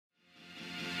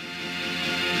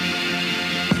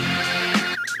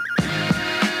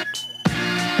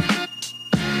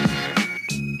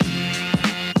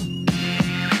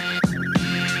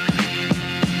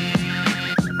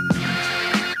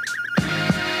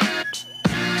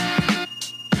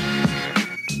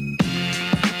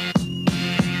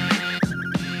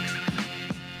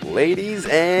Ladies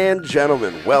and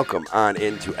gentlemen, welcome on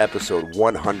into episode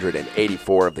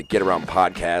 184 of the Get Around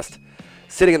Podcast.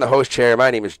 Sitting in the host chair,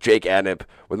 my name is Jake Adnip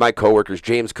with my coworkers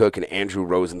James Cook and Andrew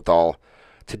Rosenthal.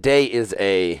 Today is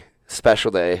a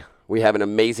special day. We have an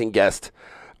amazing guest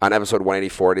on episode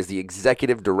 184. It is the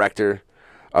executive director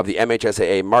of the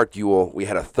MHSAA, Mark Uyl. We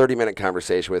had a 30-minute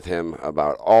conversation with him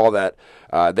about all that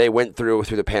they went through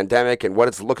the pandemic and what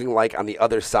it's looking like on the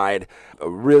other side. A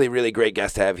really, really great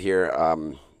guest to have here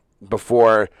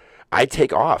before I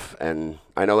take off. And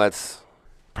I know that's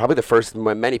probably the first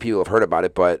many people have heard about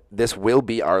it, but this will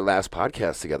be our last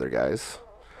podcast together, guys.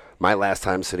 My last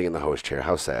time sitting in the host chair.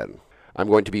 How sad. I'm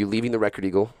going to be leaving the Record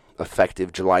Eagle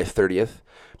effective July 30th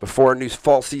before a new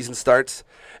fall season starts.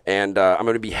 And I'm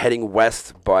going to be heading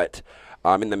west, but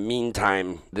in the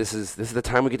meantime, this is the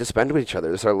time we get to spend with each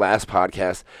other. This is our last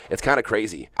podcast. It's kind of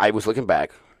crazy. I was looking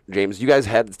back. James, you guys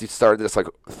had started this like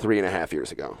 3.5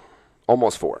 years ago.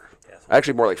 Almost 4. Yes.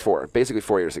 Actually, more like 4. Basically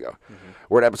 4 years ago. Mm-hmm.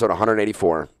 We're at episode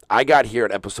 184. I got here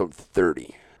at episode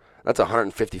 30. That's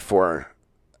 154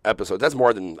 episodes. That's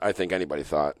more than I think anybody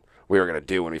thought we were going to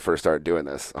do when we first started doing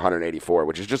this. 184,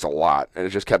 which is just a lot, and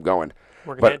it just kept going.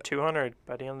 We're going to hit 200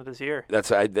 by the end of this year.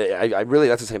 That's I really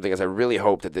that's the same thing as I really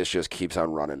hope that this just keeps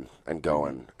on running and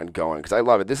going and going because I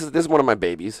love it. This is one of my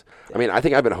babies. Yeah. I mean, I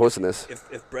think I've been hosting this.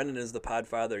 If Brendan is the pod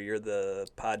father, you're the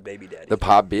pod baby daddy. The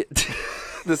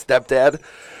the stepdad.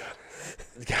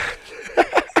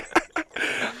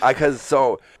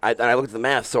 I looked at the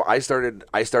math. So I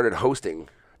started hosting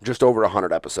just over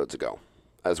 100 episodes ago,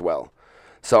 as well.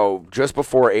 So just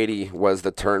before 80 was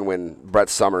the turn when Brett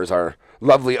Summers, our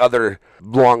lovely other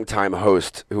longtime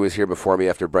host who was here before me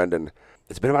after Brendan.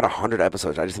 It's been about 100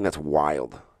 episodes. I just think that's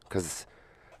wild because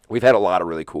we've had a lot of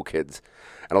really cool kids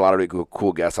and a lot of really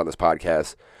cool guests on this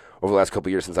podcast over the last couple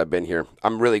of years since I've been here.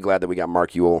 I'm really glad that we got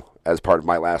Mark Uyl as part of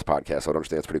my last podcast, so I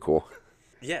understand that's pretty cool.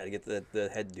 Yeah, to get the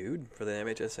head dude for the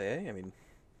MHSAA, I mean,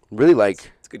 really it's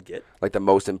a good get. Like the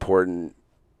most important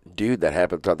dude that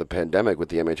happened throughout the pandemic with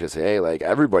the MHSAA. Like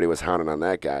everybody was hounding on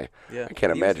that guy. Yeah, I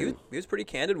can't imagine. He was pretty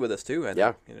candid with us too.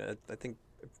 I think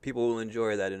people will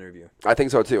enjoy that interview. I think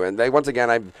so too. And once again,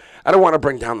 I don't want to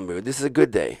bring down the mood. This is a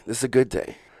good day.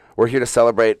 We're here to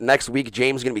celebrate. Next week,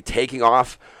 James is going to be taking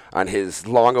off on his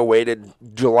long-awaited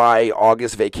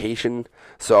July-August vacation.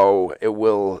 So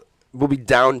we'll be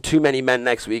down too many men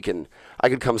next week, and I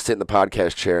could come sit in the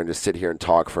podcast chair and just sit here and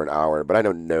talk for an hour. But I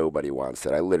know nobody wants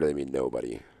that. I literally mean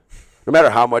nobody. No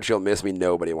matter how much you'll miss me,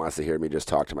 nobody wants to hear me just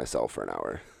talk to myself for an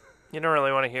hour. You don't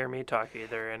really want to hear me talk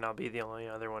either, and I'll be the only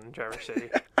other one in Traverse City.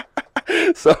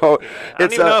 So yeah, I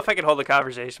don't even know if I could hold a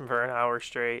conversation for an hour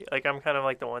straight. Like I'm kind of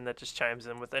like the one that just chimes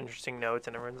in with interesting notes,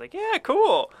 and everyone's like, "Yeah,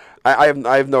 cool." I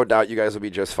have no doubt you guys will be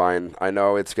just fine. I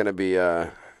know it's gonna be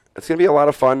a lot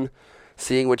of fun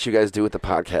seeing what you guys do with the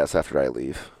podcast after I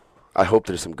leave. I hope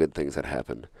there's some good things that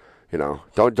happen. You know,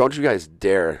 don't you guys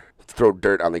dare throw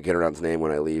dirt on the Get Around's name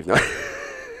when I leave. No.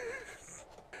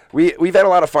 We've had a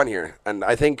lot of fun here, and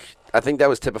I think that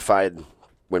was typified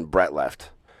when Brett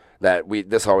left. That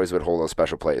this always would hold a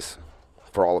special place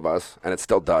for all of us, and it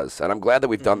still does. And I'm glad that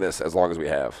we've done this as long as we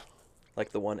have.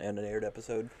 Like the one unaired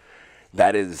episode?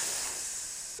 That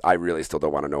is, I really still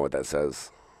don't want to know what that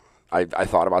says. I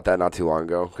thought about that not too long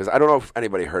ago, because I don't know if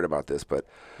anybody heard about this, but...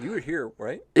 You were here,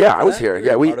 right? Yeah, I was here.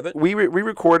 Yeah, we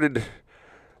recorded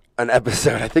an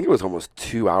episode, I think it was almost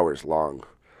 2 hours long.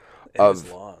 It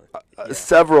was long.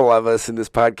 Several of us in this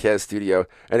podcast studio,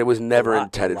 and it was never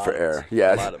intended for air.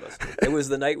 Yeah, a lot of us. It was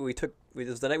the night we took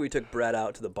Brett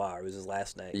out to the bar. It was his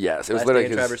last night. Yes, it was literally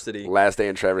his last day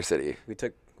in Traverse City. We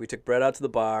took Brett out to the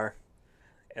bar.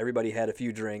 Everybody had a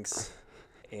few drinks,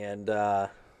 and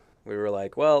we were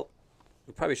like, well,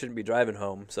 we probably shouldn't be driving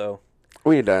home, so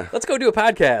we need to let's go do a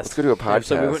podcast.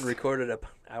 So we went and recorded an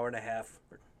hour and a half,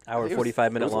 hour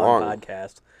 45-minute long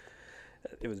podcast.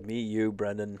 It was me, you,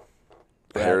 Brendan.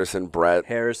 Brett.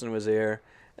 Harrison was here.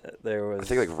 I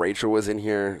think like Rachel was in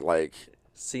here. Like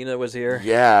Cena was here.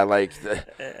 Yeah, like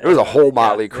it was a whole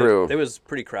motley crew. It was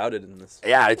pretty crowded in this.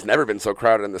 Yeah, it's never been so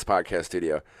crowded in this podcast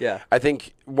studio. Yeah, I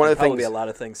think one of the things. Probably a lot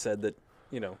of things said that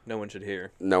no one should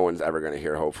hear. No one's ever going to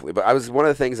hear, hopefully. But one of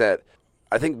the things that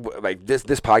I think like this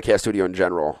podcast studio in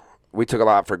general, we took a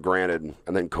lot for granted,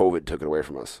 and then COVID took it away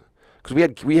from us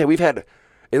because we've had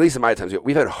at least in my times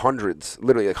we've had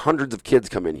literally hundreds of kids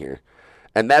come in here.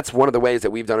 And that's one of the ways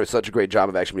that we've done such a great job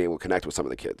of actually being able to connect with some of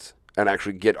the kids and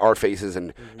actually get our faces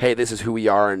and, hey, this is who we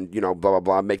are and, blah, blah,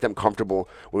 blah, make them comfortable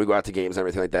when we go out to games and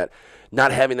everything like that.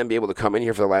 Not having them be able to come in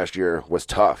here for the last year was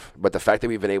tough. But the fact that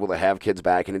we've been able to have kids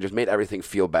back and it just made everything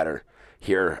feel better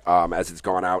here as it's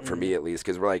gone out for me at least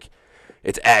because we're like,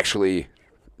 it's actually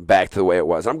back to the way it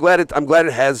was. I'm glad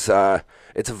it has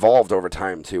it's evolved over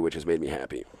time too, which has made me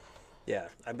happy. Yeah,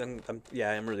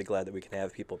 I'm really glad that we can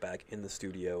have people back in the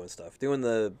studio and stuff. Doing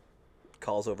the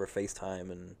calls over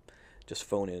FaceTime and just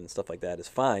phone in and stuff like that is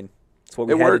fine. It's what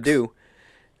we had to do.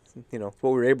 What we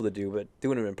were able to do, but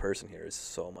doing it in person here is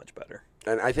so much better.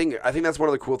 And I think that's one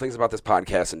of the cool things about this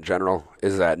podcast in general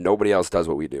is that nobody else does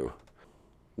what we do.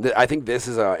 I think this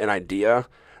is an idea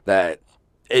that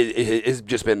it's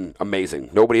just been amazing.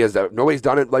 Nobody's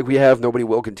done it like we have. Nobody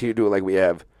will continue to do it like we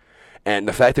have. And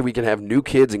the fact that we can have new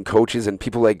kids and coaches and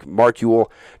people like Mark Uyl,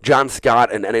 John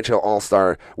Scott, an NHL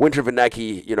All-Star, Winter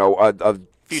Vinecki, a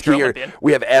future skier. Olympian.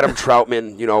 We have Adam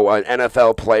Troutman, an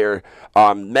NFL player,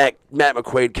 Matt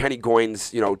McQuaid, Kenny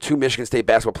Goins, 2 Michigan State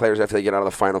basketball players after they get out of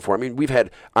the Final Four. I mean, we've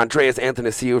had Andreas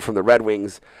Athanasiou from the Red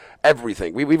Wings,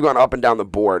 everything. We've gone up and down the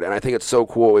board, and I think it's so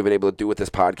cool what we've been able to do with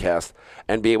this podcast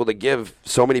and be able to give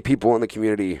so many people in the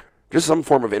community just some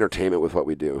form of entertainment with what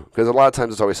we do. Because a lot of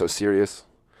times it's always so serious,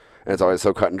 and it's always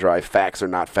so cut and dry, facts or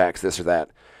not facts, this or that.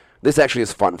 This actually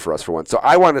is fun for us for once. So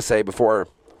I want to say before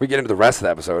we get into the rest of the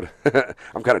episode,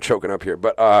 I'm kind of choking up here,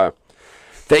 but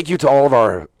thank you to all of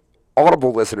our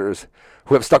Audible listeners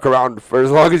who have stuck around for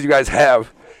as long as you guys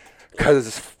have,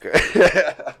 because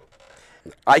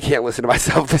I can't listen to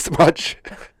myself this much.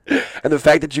 And the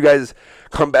fact that you guys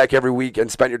come back every week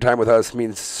and spend your time with us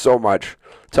means so much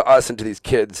to us and to these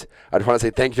kids. I just want to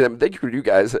say thank you to them. Thank you for you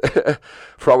guys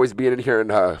for always being in here and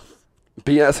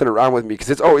BSing around with me, because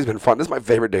it's always been fun. This is my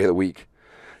favorite day of the week.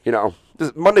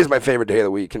 Monday's my favorite day of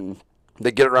the week, and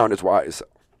they get around is wise.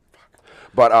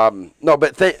 But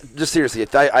just seriously,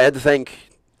 I had to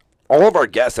thank all of our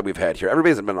guests that we've had here.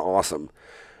 Everybody's been awesome.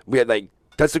 We had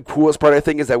that's the coolest part, I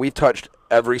think, is that we've touched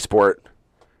every sport,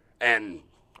 and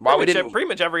while we didn't pretty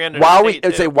much every end of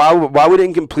the state, while we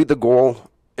didn't complete the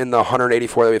goal in the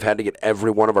 184 that we've had to get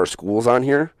every one of our schools on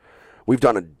here, we've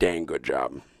done a dang good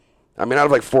job. I mean,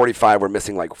 out of 45, we're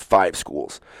missing 5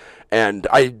 schools. And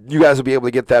you guys will be able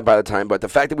to get that by the time, but the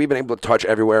fact that we've been able to touch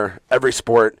everywhere, every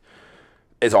sport,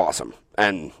 is awesome.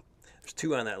 And there's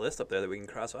 2 on that list up there that we can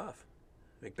cross off.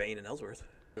 McBain and Ellsworth.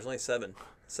 There's only 7.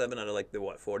 7 out of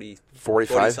the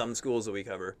 45 some schools that we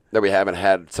cover. That we haven't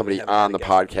had somebody on the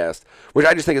podcast, which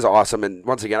I just think is awesome. And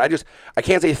once again, I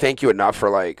can't say thank you enough for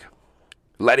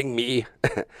letting me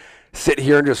sit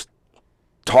here and just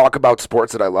talk about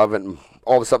sports that I love and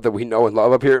all the stuff that we know and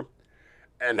love up here,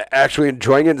 and actually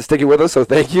enjoying it and sticking with us. So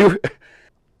thank you.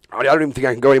 I don't even think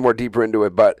I can go any more deeper into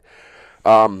it, but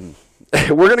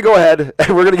we're going to go ahead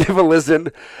and we're going to give a listen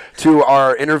to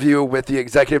our interview with the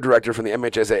executive director from the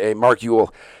MHSAA, Mark Uyl.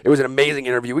 It was an amazing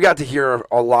interview. We got to hear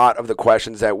a lot of the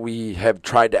questions that we have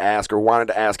tried to ask or wanted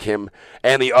to ask him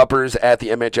and the uppers at the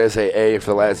MHSAA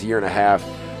for the last year and a half.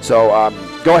 So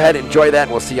go ahead, enjoy that,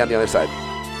 and we'll see you on the other side.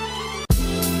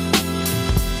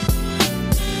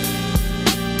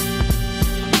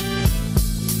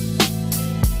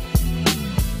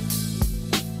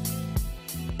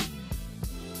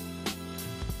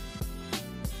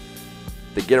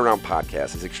 The Get Around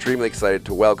podcast is extremely excited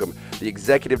to welcome the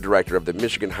Executive Director of the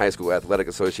Michigan High School Athletic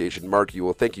Association, Mark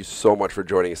Uyl. Thank you so much for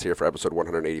joining us here for episode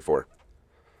 184.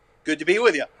 Good to be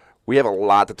with you. We have a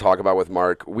lot to talk about with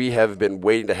Mark. We have been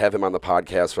waiting to have him on the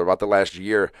podcast for about the last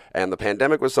year, and the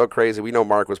pandemic was so crazy. We know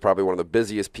Mark was probably one of the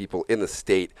busiest people in the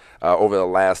state over the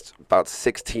last about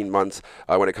 16 months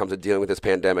when it comes to dealing with this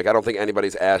pandemic. I don't think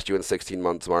anybody's asked you in 16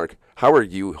 months, Mark, how are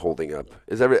you holding up?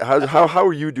 How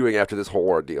are you doing after this whole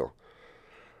ordeal?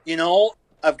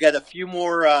 I've got a few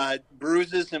more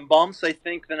bruises and bumps, I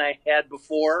think, than I had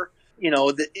before.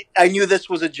 I knew this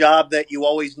was a job that you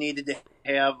always needed to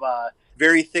have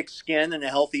very thick skin and a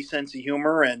healthy sense of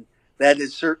humor, and that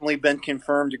has certainly been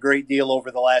confirmed a great deal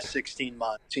over the last 16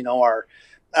 months.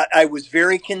 I was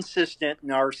very consistent,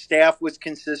 and our staff was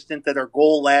consistent that our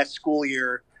goal last school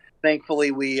year,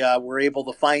 thankfully, we were able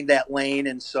to find that lane.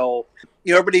 And so,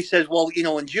 everybody says, well,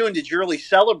 in June, did you really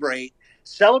celebrate?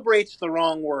 Celebrate's the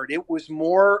wrong word. It was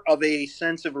more of a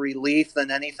sense of relief than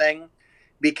anything,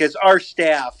 because our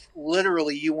staff,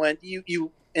 literally,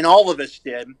 you and all of us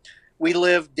did, we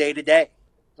lived day to day.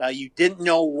 You didn't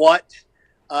know what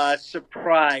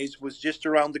surprise was just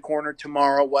around the corner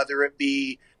tomorrow, whether it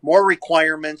be more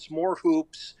requirements, more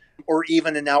hoops, or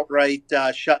even an outright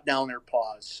shutdown or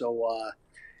pause. So,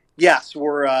 yes,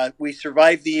 we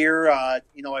survived the year.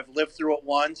 I've lived through it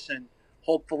once, and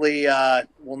hopefully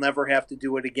we'll never have to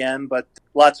do it again, but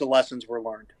lots of lessons were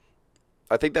learned.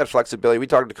 I think that flexibility. We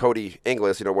talked to Cody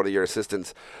Inglis, one of your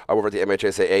assistants over at the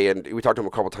MHSAA, and we talked to him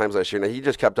a couple times last year, and he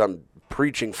just kept on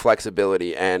preaching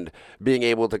flexibility and being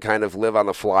able to kind of live on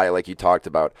the fly, like you talked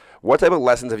about. What type of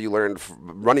lessons have you learned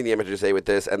running the MHSAA with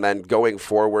this, and then going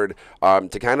forward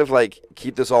to kind of like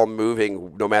keep this all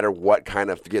moving, no matter what kind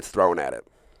of gets thrown at it?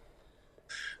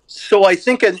 So I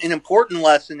think an important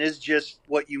lesson is just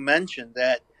what you mentioned,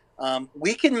 that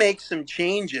we can make some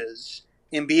changes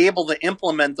and be able to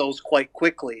implement those quite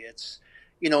quickly. It's,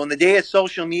 in the day of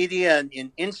social media and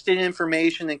in instant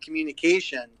information and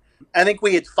communication, I think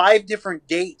we had 5 different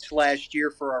dates last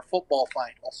year for our football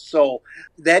finals. So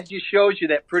that just shows you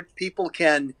that people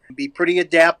can be pretty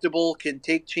adaptable, can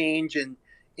take change and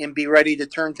be ready to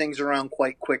turn things around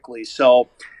quite quickly. So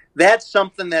that's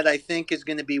something that I think is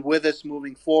going to be with us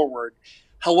moving forward.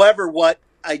 However, what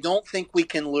I don't think we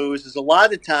can lose is a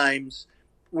lot of times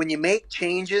when you make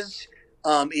changes,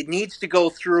 it needs to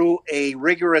go through a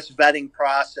rigorous vetting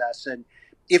process. And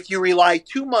if you rely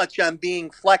too much on being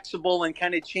flexible and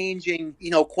kind of changing,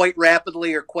 quite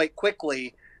rapidly or quite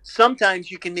quickly,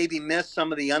 sometimes you can maybe miss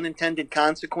some of the unintended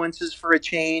consequences for a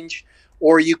change,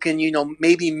 or you can,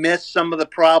 maybe miss some of the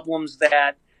problems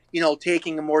that,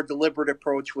 taking a more deliberate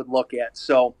approach would look at.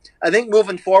 So I think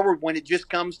moving forward, when it just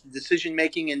comes to decision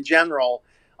making in general,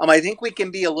 I think we can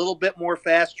be a little bit more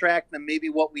fast tracked than maybe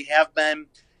what we have been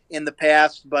in the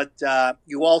past. But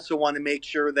you also want to make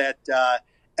sure that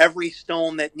every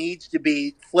stone that needs to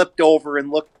be flipped over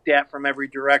and looked at from every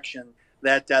direction,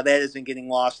 that isn't getting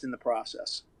lost in the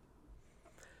process.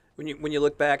 When you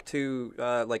look back to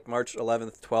like March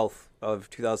 11th, 12th of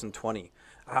 2020,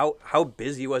 how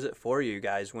busy was it for you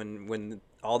guys when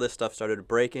all this stuff started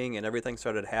breaking and everything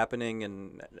started happening?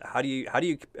 And how do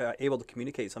you able to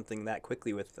communicate something that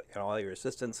quickly with all your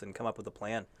assistants and come up with a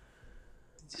plan?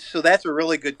 So that's a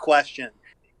really good question.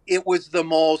 It was the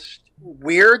most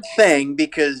weird thing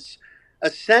because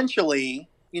essentially,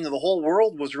 the whole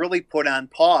world was really put on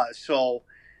pause. So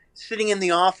sitting in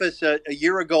the office a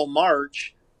year ago,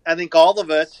 March, I think all of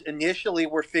us initially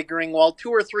were figuring, well, 2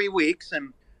 or 3 weeks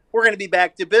and we're going to be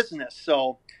back to business.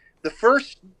 So the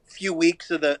first few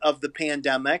weeks of the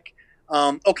pandemic,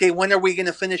 okay, when are we going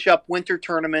to finish up winter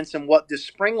tournaments and what does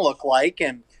spring look like?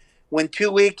 And when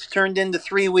 2 weeks turned into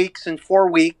 3 weeks and 4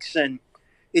 weeks, and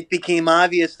it became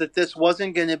obvious that this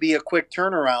wasn't going to be a quick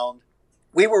turnaround,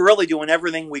 we were really doing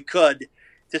everything we could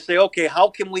to say, okay, how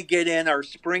can we get in our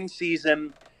spring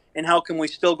season and how can we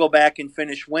still go back and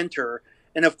finish winter?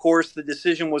 And of course, the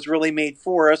decision was really made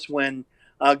for us when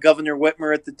Governor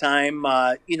Whitmer at the time,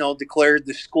 declared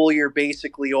the school year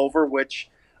basically over, which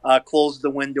closed the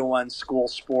window on school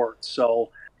sports. So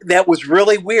that was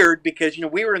really weird because,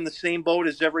 we were in the same boat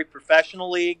as every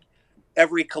professional league,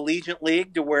 every collegiate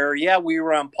league, to where, we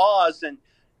were on pause and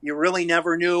you really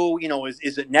never knew,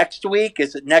 is it next week?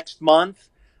 Is it next month?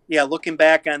 Yeah, looking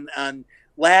back on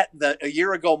a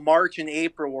year ago, March and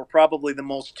April were probably the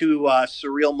most 2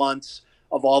 surreal months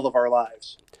of all of our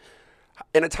lives.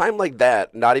 In a time like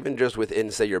that, not even just within,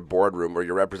 say, your boardroom or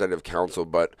your representative council,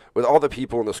 but with all the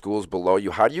people in the schools below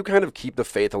you, how do you kind of keep the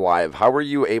faith alive? How are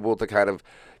you able to kind of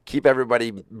keep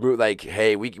everybody like,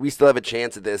 hey, we still have a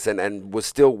chance at this, and was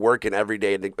still working every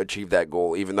day to achieve that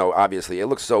goal, even though obviously it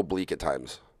looks so bleak at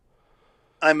times?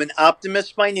 I'm an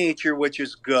optimist by nature, which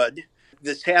is good.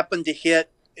 This happened to hit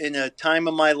in a time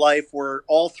of my life where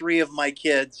all 3 of my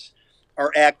kids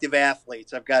are active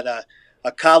athletes. I've got a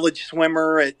college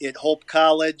swimmer at Hope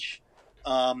College.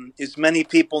 As many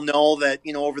people know that,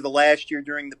 over the last year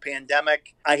during the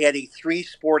pandemic, I had a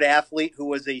 3-sport athlete who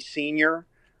was a senior,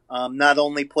 not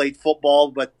only played football,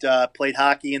 but played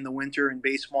hockey in the winter and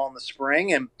baseball in the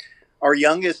spring. And our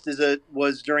youngest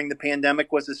was during the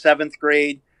pandemic was a 7th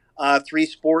grade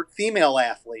 3-sport female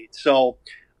athlete. So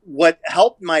what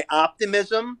helped my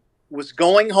optimism was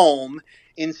going home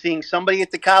and seeing somebody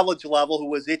at the college level who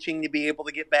was itching to be able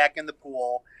to get back in the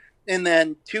pool. And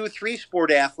then 2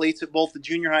 3-sport athletes at both the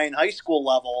junior high and high school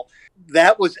level.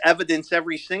 That was evidence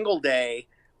every single day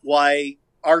why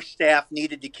our staff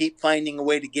needed to keep finding a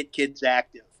way to get kids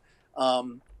active.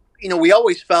 We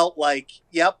always felt like,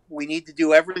 we need to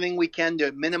do everything we can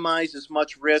to minimize as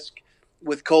much risk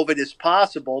with COVID as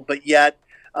possible, but yet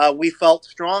we felt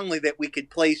strongly that we could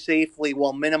play safely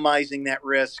while minimizing that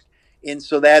risk. And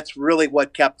so that's really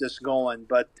what kept us going.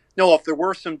 But no, if there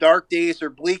were some dark days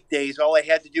or bleak days, all I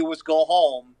had to do was go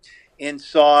home and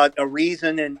saw a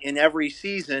reason in every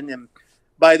season. And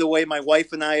by the way, my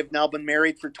wife and I have now been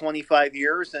married for 25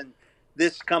 years. And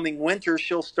this coming winter,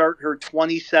 she'll start her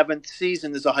 27th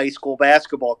season as a high school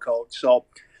basketball coach. So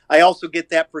I also get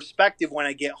that perspective when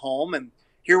I get home. And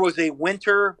here was a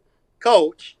winter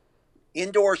coach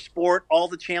indoor sport, all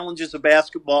the challenges of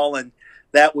basketball, and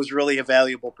that was really a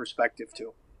valuable perspective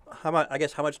too. How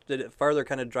much did it further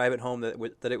kind of drive it home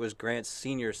that it was Grant's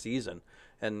senior season,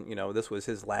 and this was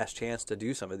his last chance to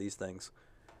do some of these things?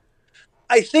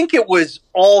 I think it was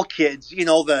all kids.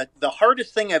 The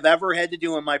hardest thing I've ever had to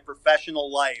do in my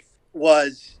professional life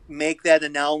was make that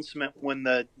announcement when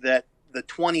the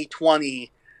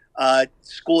 2020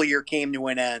 school year came to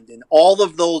an end, and all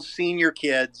of those senior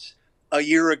kids a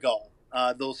year ago,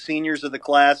 those seniors of the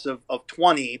class of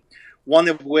 20, one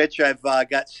of which I've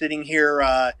got sitting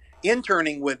here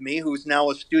interning with me, who's now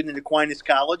a student at Aquinas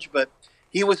College, but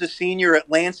he was a senior at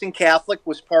Lansing Catholic,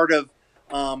 was part of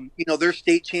their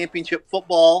state championship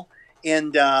football,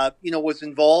 and was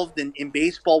involved in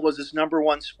baseball, was his number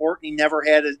one sport, and he never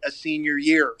had a senior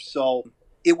year. So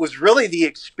it was really the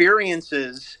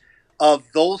experiences of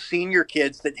those senior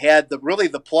kids that had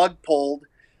the plug pulled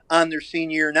on their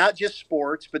senior year, not just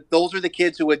sports, but those are the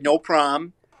kids who had no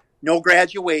prom, no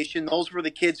graduation. Those were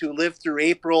the kids who lived through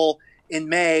April and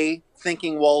May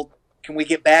thinking, well, can we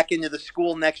get back into the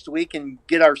school next week and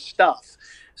get our stuff?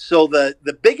 So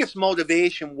the biggest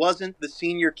motivation wasn't the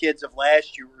senior kids of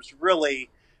last year. It was really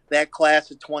that class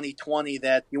of 2020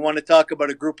 that you want to talk about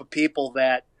a group of people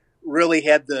that really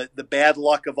had the bad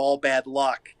luck of all bad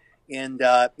luck. And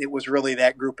it was really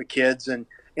that group of kids. And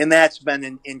that's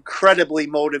been incredibly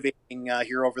motivating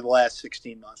here over the last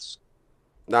 16 months.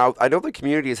 Now, I know the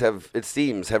communities have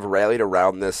rallied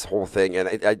around this whole thing.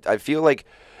 And I feel like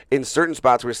in certain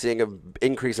spots, we're seeing an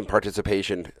increase in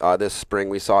participation this spring.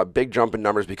 We saw a big jump in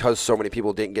numbers because so many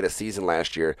people didn't get a season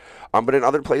last year. But in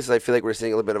other places, I feel like we're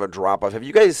seeing a little bit of a drop-off. Have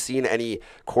you guys seen any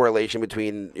correlation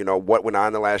between what went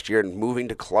on the last year and moving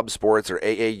to club sports or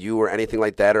AAU or anything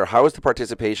like that? Or how is the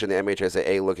participation in the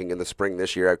MHSAA looking in the spring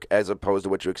this year as opposed to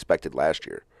what you expected last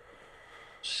year?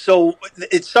 So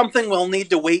it's something we'll need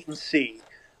to wait and see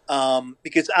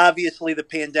because obviously the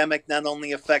pandemic not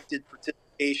only affected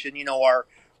participation, our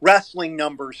wrestling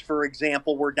numbers, for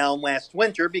example, were down last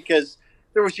winter because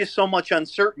there was just so much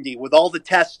uncertainty with all the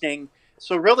testing.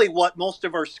 So really what most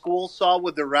of our schools saw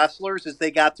with the wrestlers is they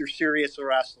got their serious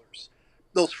wrestlers.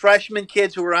 Those freshman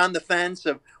kids who were on the fence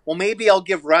of, well, maybe I'll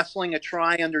give wrestling a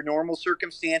try under normal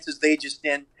circumstances, they just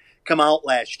didn't come out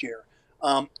last year.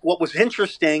 What was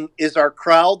interesting is our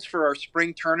crowds for our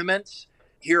spring tournaments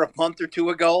here a month or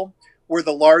two ago were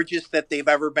the largest that they've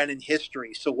ever been in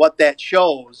history. So what that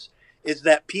shows is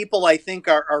that people, I think,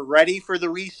 are ready for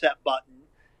the reset button.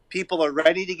 People are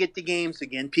ready to get to games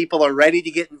again. People are ready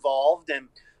to get involved. And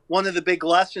one of the big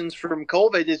lessons from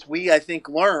COVID is we, I think,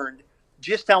 learned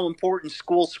just how important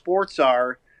school sports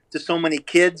are to so many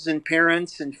kids and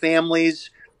parents and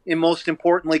families, and most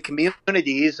importantly,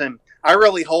 communities. And I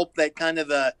really hope that kind of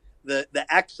the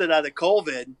exit out of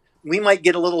COVID, we might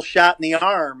get a little shot in the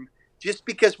arm just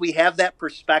because we have that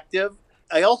perspective.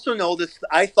 I also know this.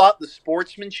 I thought the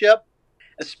sportsmanship,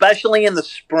 especially in the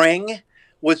spring,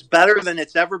 was better than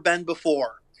it's ever been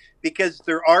before, because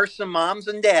there are some moms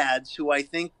and dads who I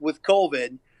think with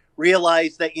COVID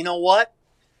realize that, you know what,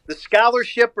 the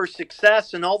scholarship or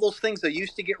success and all those things I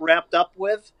used to get wrapped up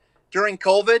with during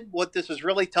COVID, what this has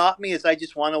really taught me is I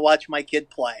just want to watch my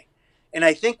kid play. And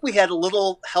I think we had a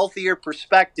little healthier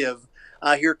perspective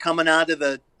here coming out of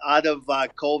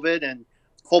COVID, and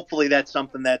hopefully that's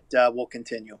something that will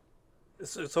continue.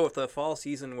 So if the fall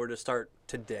season were to start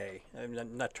today,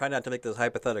 I'm not trying not to make this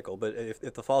hypothetical, but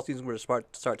if the fall season were to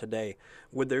start today,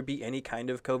 would there be any kind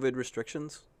of COVID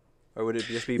restrictions? Or would it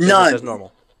just be business as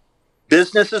normal?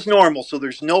 Business as normal. So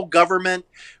there's no government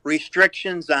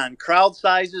restrictions on crowd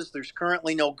sizes. There's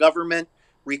currently no government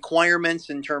requirements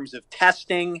in terms of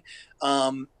testing.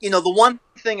 The one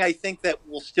thing I think that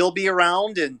will still be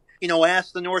around, and,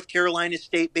 ask the North Carolina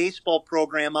State baseball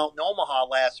program out in Omaha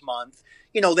last month,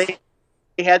 they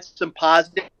had some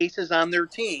positive cases on their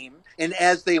team. And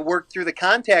as they worked through the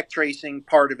contact tracing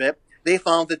part of it, they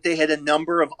found that they had a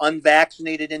number of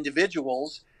unvaccinated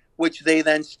individuals, which they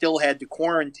then still had to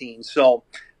quarantine. So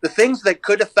the things that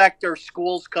could affect our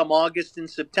schools come August and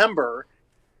September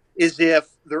is if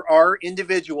there are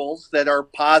individuals that are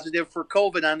positive for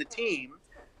COVID on the team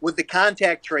with the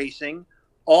contact tracing,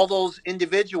 all those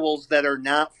individuals that are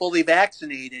not fully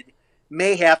vaccinated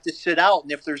may have to sit out.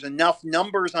 And if there's enough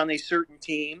numbers on a certain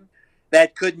team,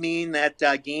 that could mean that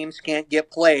games can't get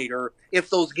played. Or if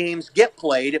those games get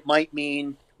played, it might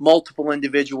mean multiple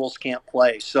individuals can't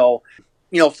play. So,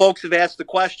 folks have asked the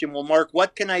question, well, Mark,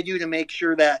 what can I do to make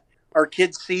sure that our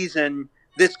kids' season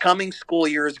this coming school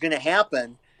year is going to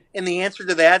happen? And the answer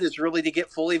to that is really to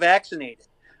get fully vaccinated.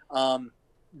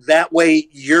 That way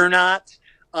you're not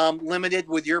limited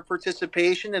with your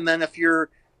participation. And then if you're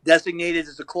designated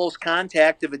as a close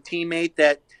contact of a teammate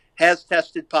that has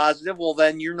tested positive, well,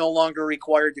 then you're no longer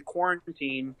required to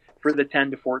quarantine for the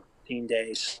 10 to 14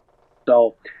 days.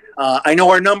 So I know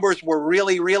our numbers were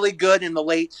really, really good in the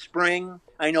late spring.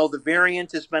 I know the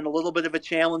variant has been a little bit of a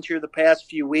challenge here the past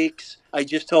few weeks. I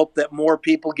just hope that more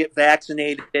people get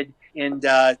vaccinated and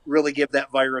really give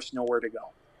that virus nowhere to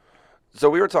go. So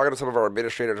we were talking to some of our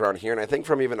administrators around here, and I think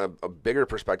from even a bigger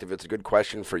perspective, it's a good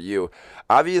question for you.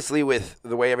 Obviously, with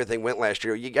the way everything went last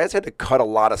year, you guys had to cut a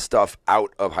lot of stuff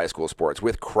out of high school sports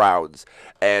with crowds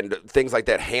and things like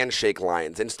that, handshake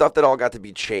lines, and stuff that all got to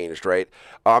be changed, right?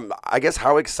 I guess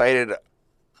how excited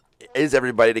is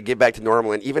everybody to get back to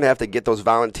normal and even have to get those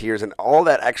volunteers and all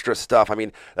that extra stuff? I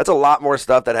mean, that's a lot more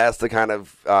stuff that has to kind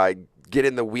of get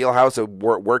in the wheelhouse of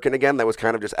working again that was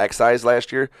kind of just excised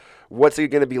last year. What's it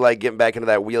going to be like getting back into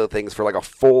that wheel of things for like a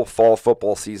full fall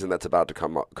football season that's about to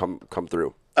come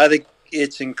through? I think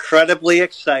it's incredibly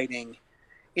exciting.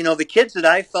 You know, the kids that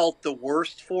I felt the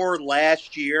worst for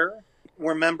last year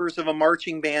were members of a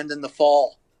marching band in the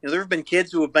fall. You know, there have been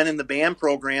kids who have been in the band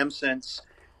program since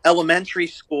elementary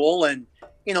school, and,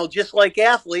 you know, just like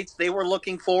athletes, they were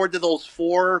looking forward to those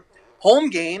 4 home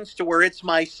games to where it's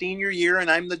my senior year and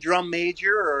I'm the drum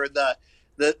major or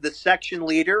the section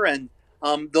leader, and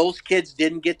those kids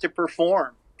didn't get to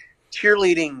perform.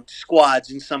 Cheerleading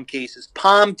squads in some cases,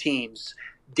 pom teams,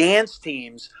 dance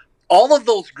teams, all of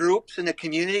those groups in the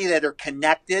community that are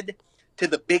connected to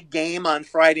the big game on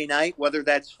Friday night, whether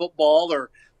that's football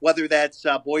or whether that's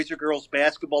boys or girls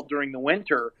basketball during the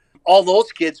winter, all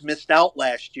those kids missed out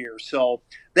last year. So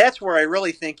that's where I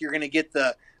really think you're going to get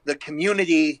the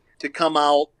community to come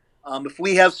out. If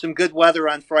we have some good weather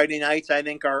on Friday nights, I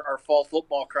think our fall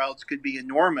football crowds could be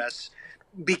enormous,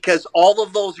 because all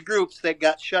of those groups that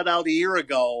got shut out a year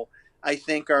ago, I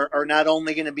think are not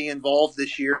only going to be involved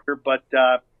this year, but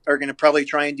are going to probably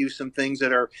try and do some things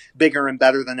that are bigger and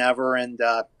better than ever. And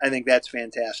I think that's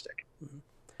fantastic.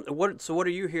 What are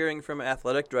you hearing from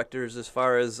athletic directors as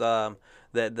far as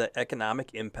the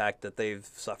economic impact that they've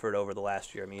suffered over the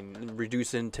last year? I mean,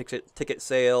 reducing ticket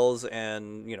sales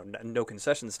and, you know, no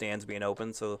concession stands being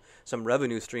open, so some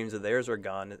revenue streams of theirs are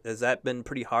gone. Has that been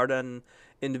pretty hard on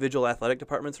individual athletic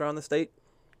departments around the state?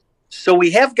 So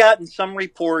we have gotten some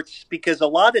reports, because a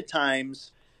lot of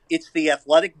times it's the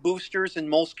athletic boosters in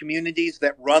most communities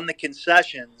that run the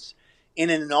concessions.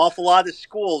 And in an awful lot of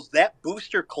schools, that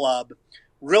booster club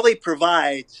really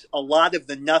provides a lot of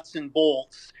the nuts and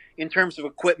bolts in terms of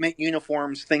equipment,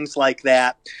 uniforms, things like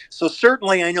that. So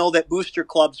certainly I know that booster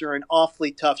clubs are in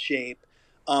awfully tough shape.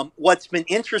 What's been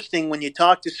interesting when you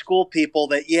talk to school people,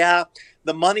 that, yeah,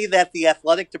 the money that the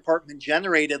athletic department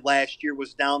generated last year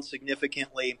was down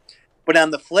significantly. But on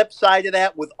the flip side of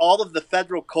that, with all of the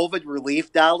federal COVID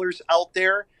relief dollars out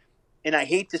there, and I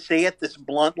hate to say it this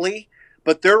bluntly,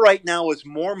 but there right now is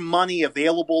more money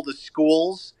available to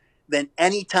schools than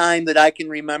any time that I can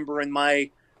remember in my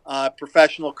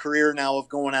professional career now of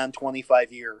going on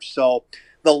 25 years. So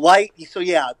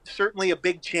yeah, certainly a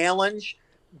big challenge.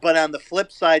 But on the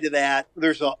flip side of that,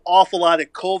 there's an awful lot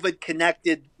of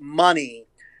COVID-connected money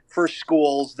for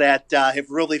schools that have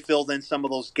really filled in some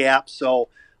of those gaps. So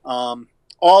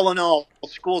all in all,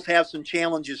 schools have some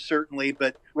challenges, certainly,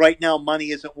 but right now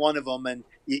money isn't one of them, and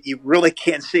you really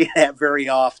can't see that very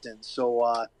often.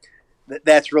 So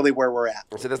that's really where we're at.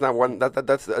 So that's not one.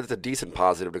 That's a decent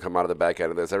positive to come out of the back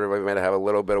end of this. Everybody might have a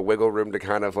little bit of wiggle room to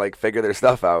kind of like figure their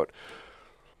stuff out.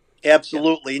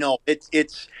 Absolutely. You know, it's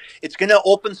going to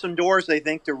open some doors, I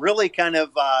think, to really kind of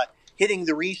hitting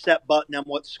the reset button on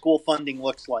what school funding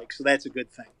looks like. So that's a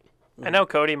good thing. I know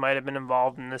Cody might have been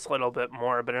involved in this a little bit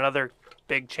more, but another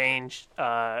big change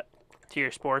to your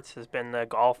sports has been the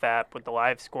golf app with the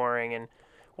live scoring. And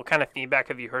what kind of feedback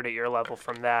have you heard at your level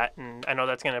from that? And I know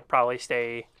that's going to probably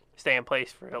stay in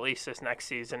place for at least this next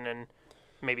season and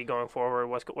maybe going forward.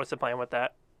 What's the plan with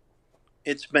that?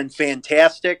 It's been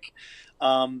fantastic.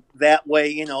 That way,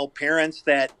 you know, parents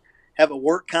that have a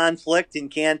work conflict and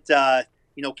can't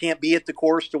be at the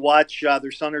course to watch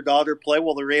their son or daughter play,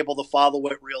 well, they're able to follow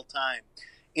it real time.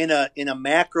 In a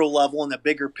macro level, in a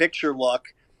bigger picture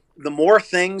look, the more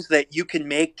things that you can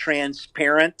make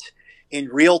transparent in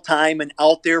real time and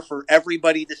out there for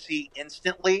everybody to see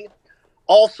instantly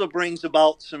also brings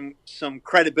about some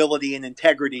credibility and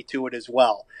integrity to it as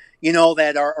well. You know,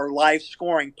 that our live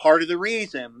scoring, part of the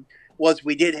reason was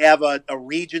we did have a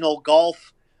regional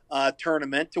golf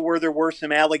tournament to where there were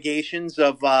some allegations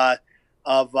of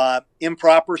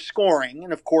improper scoring.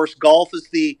 And of course, golf is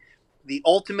the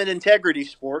ultimate integrity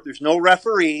sport. There's no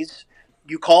referees.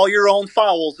 You call your own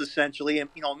fouls, essentially. And,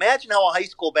 you know, imagine how a high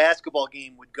school basketball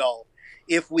game would go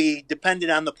if we depended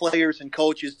on the players and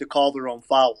coaches to call their own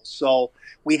fouls. So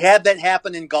we had that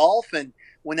happen in golf, and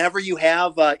whenever you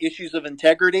have issues of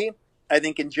integrity, I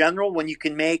think in general, when you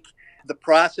can make the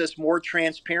process more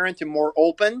transparent and more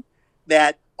open,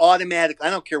 that automatically, I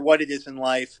don't care what it is in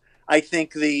life, I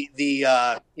think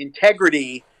the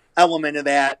integrity element of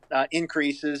that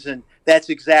increases, and that's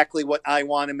exactly what I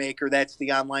Want to Make, or that's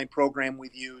the online program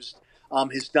we've used,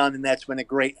 has done, and that's been a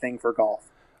great thing for golf.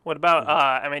 What about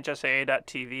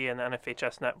MHSAA.TV and the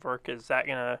NFHS network? Is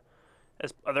there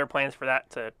plans for that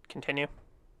to continue?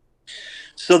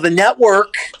 So the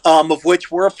network, of which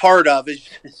we're a part of, is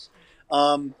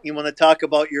you want to talk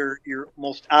about your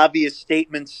most obvious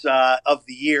statements of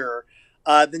the year.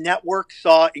 The network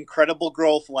saw incredible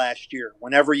growth last year.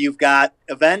 Whenever you've got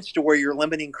events to where you're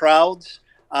limiting crowds,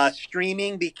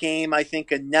 streaming became, I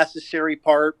think, a necessary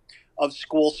part of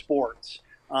school sports.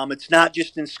 It's not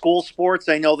just in school sports.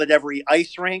 I know that every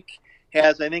ice rink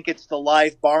has, I think it's the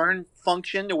live barn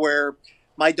function, to where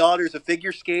my daughter's a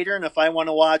figure skater, and if I want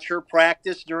to watch her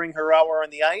practice during her hour on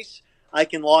the ice, I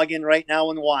can log in right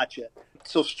now and watch it.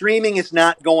 So streaming is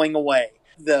not going away.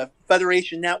 The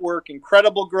Federation Network,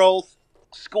 incredible growth.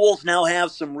 Schools now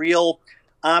have some real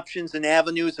options and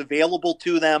avenues available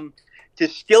to them to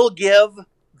still give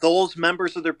those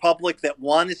members of their public that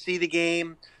want to see the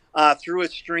game through a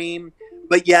stream,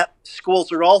 but yet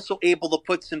schools are also able to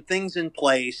put some things in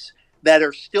place that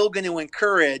are still going to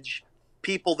encourage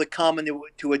people to come and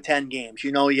to attend games.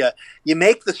 You know, you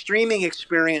make the streaming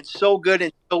experience so good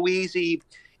and so easy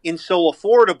and so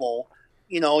affordable.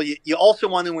 You know, you also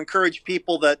want to encourage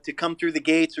people to come through the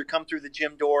gates or come through the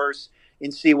gym doors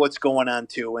and see what's going on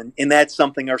too. And that's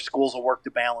something our schools will work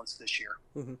to balance this year.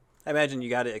 Mm-hmm. I imagine you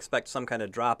got to expect some kind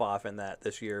of drop off in that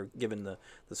this year, given the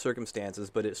circumstances,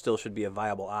 but it still should be a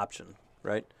viable option,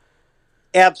 right?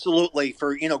 Absolutely.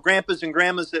 For, grandpas and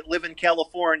grandmas that live in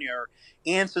California, or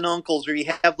aunts and uncles, or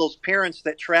you have those parents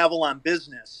that travel on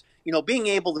business, being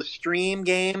able to stream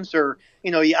games, or,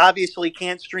 you obviously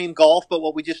can't stream golf, but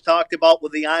what we just talked about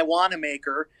with the I Want to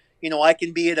Maker, I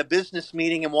can be at a business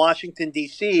meeting in Washington,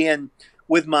 D.C., and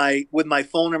with my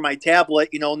phone or my tablet,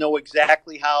 know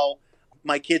exactly how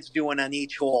my kid's doing on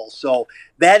each hole. So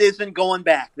that isn't going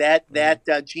back.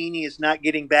 That genie is not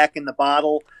getting back in the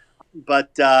bottle.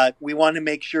 But we want to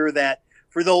make sure that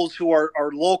for those who are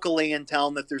locally in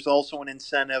town, that there's also an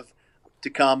incentive to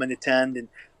come and attend. And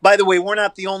by the way, we're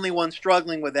not the only ones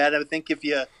struggling with that. I think if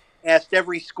you asked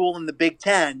every school in the Big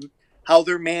Ten how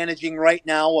they're managing right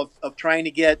now of trying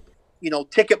to get,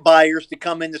 ticket buyers to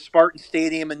come into Spartan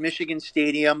Stadium and Michigan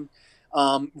Stadium,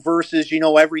 versus,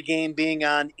 every game being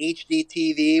on HD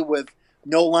TV with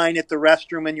no line at the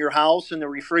restroom in your house and the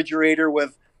refrigerator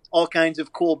with all kinds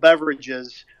of cool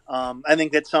beverages. I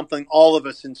think that's something all of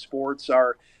us in sports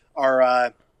are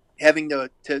having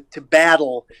to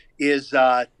battle, is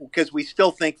because we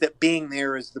still think that being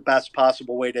there is the best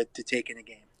possible way to take in a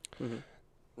game. Mm-hmm.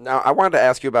 Now, I wanted to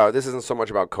ask you about, this isn't so much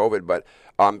about COVID, but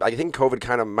I think COVID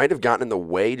kind of might have gotten in the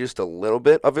way just a little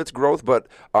bit of its growth, but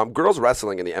girls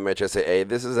wrestling in the MHSAA,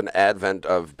 this is an advent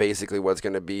of basically what's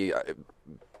going to be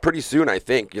pretty soon, I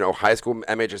think. High school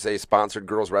MHSAA sponsored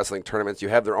girls wrestling tournaments. You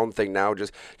have their own thing now.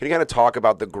 Just can you kind of talk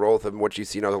about the growth of what you've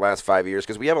seen over the last 5 years?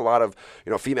 Because we have a lot of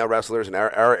female wrestlers in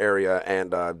our area,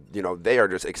 and they are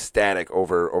just ecstatic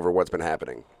over what's been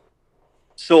happening.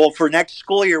 So for next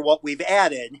school year, what we've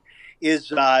added is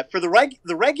for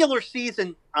the regular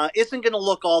season isn't going to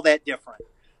look all that different.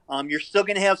 You're still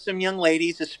going to have some young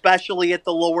ladies, especially at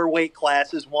the lower weight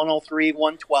classes, 103,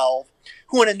 112,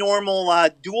 who in a normal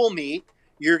dual meet,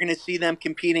 you're going to see them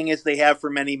competing as they have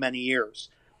for many, many years.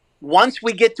 Once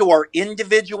we get to our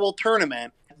individual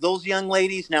tournament, those young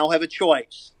ladies now have a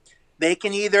choice. They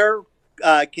can either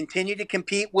continue to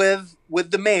compete with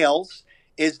the males,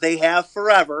 as they have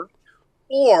forever,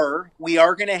 or we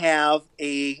are going to have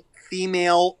a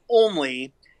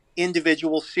female-only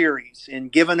individual series.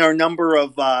 And given our number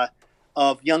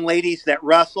of young ladies that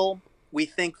wrestle, we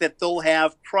think that they'll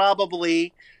have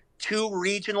probably 2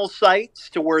 regional sites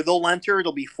to where they'll enter.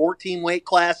 It'll be 14 weight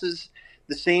classes,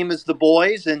 the same as the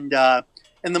boys. And the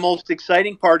most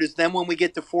exciting part is then when we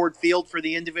get to Ford Field for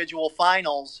the individual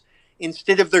finals,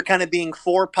 instead of there kind of being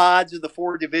 4 pods of the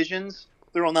 4 divisions,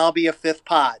 there will now be a 5th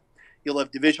pod. You'll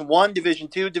have Division 1, Division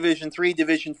 2, Division 3,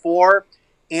 Division 4,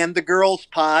 and the girls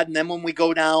pod. And then when we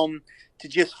go down to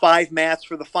just 5 mats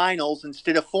for the finals,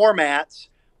 instead of 4 mats,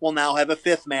 we'll now have a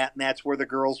 5th mat, and that's where the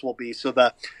girls will be. So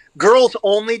the girls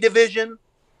only division,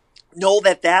 know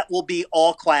that will be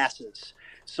all classes.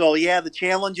 So yeah, the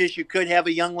challenge is you could have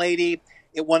a young lady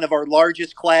at one of our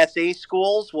largest Class A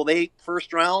schools. Well, they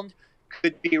first round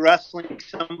could be wrestling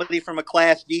somebody from a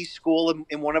Class D school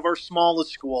in one of our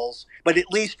smallest schools. But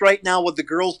at least right now with the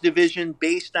girls division,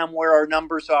 based on where our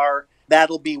numbers are,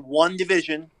 that'll be one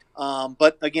division.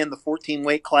 But again, the 14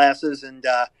 weight classes, and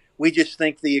we just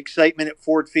think the excitement at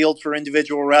Ford Field for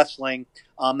individual wrestling,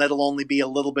 that'll only be a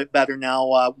little bit better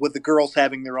now with the girls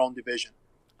having their own division.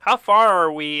 How far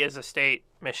are we as a state,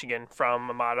 Michigan,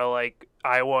 from a model like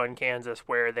Iowa and Kansas,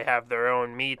 where they have their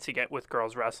own meets to get with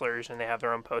girls wrestlers and they have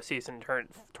their own postseason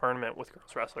tournament with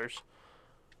girls wrestlers?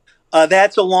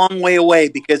 That's a long way away,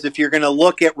 because if you're going to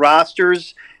look at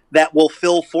rosters that will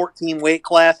fill 14 weight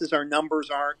classes, our numbers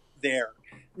aren't there.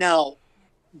 Now,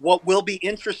 what will be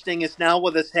interesting is now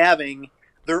with us having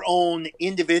their own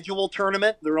individual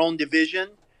tournament, their own division,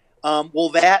 will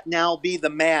that now be the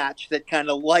match that kind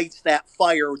of lights that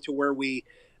fire to where we,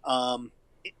 the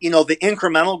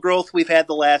incremental growth we've had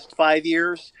the last 5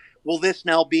 years, will this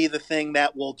now be the thing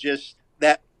that will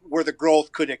where the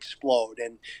growth could explode?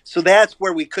 And so that's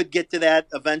where we could get to that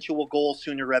eventual goal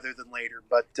sooner rather than later,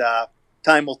 but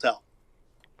time will tell.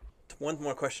 One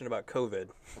more question about COVID.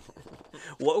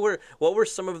 What were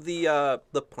some of the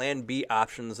Plan B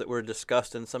options that were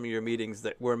discussed in some of your meetings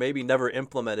that were maybe never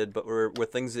implemented, but were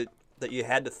things that you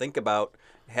had to think about,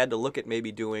 had to look at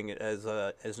maybe doing as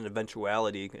an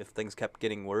eventuality if things kept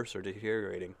getting worse or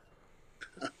deteriorating?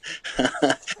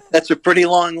 That's a pretty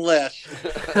long list.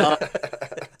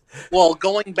 Well,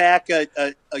 going back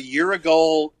a year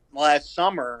ago last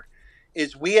summer,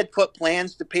 is we had put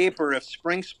plans to paper if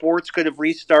spring sports could have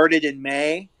restarted in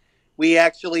May. We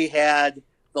actually had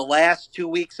the last 2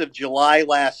 weeks of July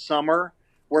last summer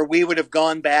where we would have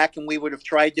gone back and we would have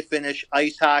tried to finish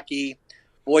ice hockey,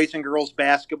 boys and girls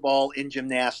basketball, and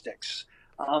gymnastics.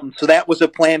 So that was a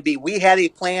plan B. We had a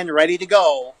plan ready to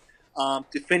go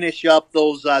to finish up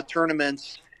those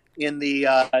tournaments in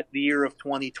the year of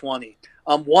 2020.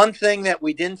 One thing that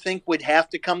we didn't think would have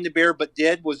to come to bear but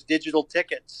did was digital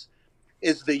tickets.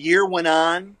 As the year went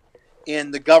on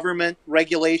and the government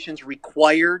regulations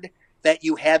required that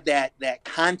you had that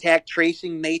contact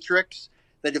tracing matrix,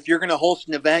 that if you're going to host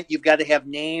an event, you've got to have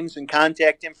names and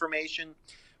contact information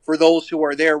for those who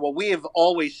are there. Well, we have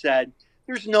always said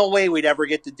there's no way we'd ever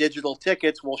get to digital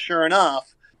tickets. Well, sure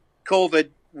enough, COVID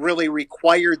really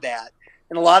required that.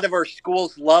 And a lot of our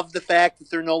schools love the fact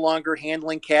that they're no longer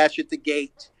handling cash at the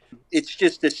gate. It's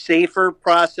just a safer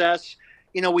process.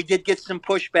 We did get some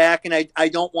pushback, and I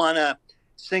don't want to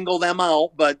single them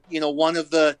out, but, one of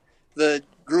the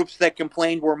groups that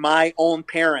complained were my own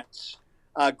parents,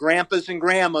 grandpas and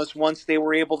grandmas, once they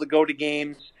were able to go to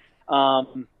games.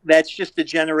 That's just a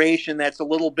generation that's a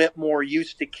little bit more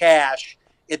used to cash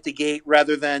at the gate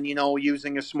rather than,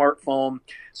 using a smartphone.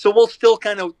 So we'll still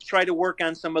kind of try to work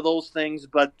on some of those things,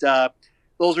 but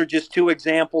those are just two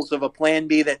examples of a plan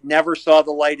B that never saw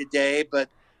the light of day, but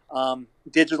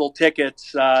digital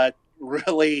tickets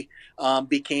really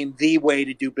became the way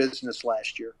to do business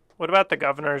last year. What about the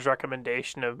governor's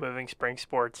recommendation of moving spring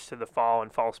sports to the fall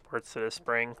and fall sports to the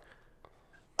spring?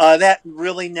 That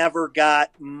really never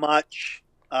got much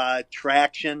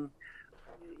traction.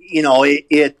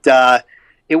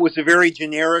 It was a very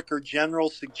generic or general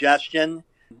suggestion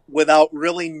without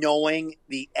really knowing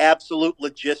the absolute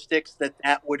logistics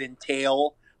that would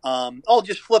entail.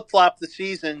 Just flip-flop the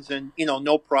seasons and,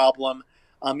 no problem.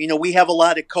 We have a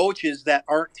lot of coaches that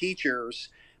aren't teachers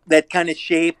that kind of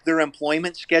shape their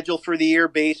employment schedule for the year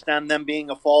based on them being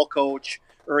a fall coach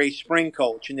or a spring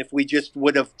coach. And if we just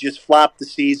would have just flopped the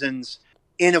seasons,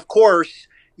 and of course,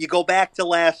 you go back to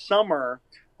last summer,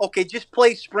 okay, just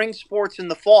play spring sports in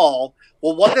the fall.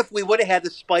 Well, what if we would have had the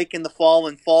spike in the fall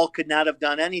and fall could not have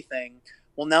done anything?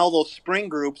 Well, now those spring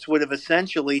groups would have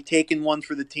essentially taken one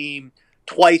for the team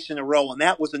twice in a row. And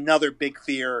that was another big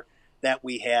fear that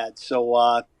we had.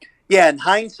 So, in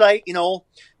hindsight,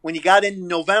 when you got in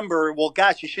November, well,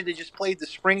 gosh, you should have just played the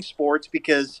spring sports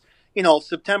because,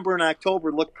 September and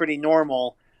October looked pretty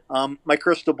normal. My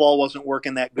crystal ball wasn't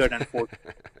working that good,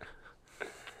 unfortunately.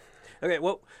 Okay,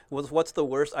 what's the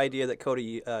worst idea that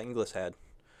Cody Inglis had?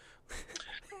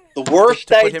 The worst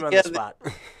to put idea him on the spot.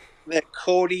 that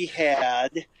Cody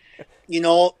had,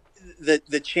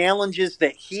 the challenges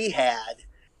that he had,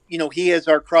 he is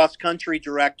our cross-country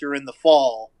director in the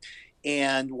fall,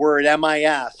 and we're at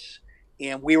MIS,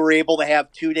 and we were able to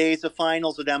have 2 days of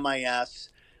finals at MIS,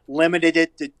 limited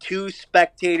it to 2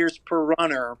 spectators per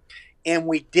runner, and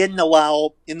we didn't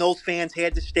allow, and those fans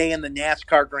had to stay in the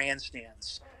NASCAR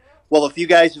grandstands. Well, if you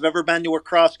guys have ever been to a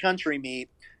cross-country meet,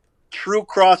 true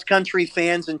cross-country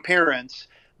fans and parents,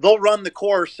 they'll run the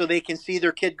course so they can see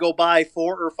their kid go by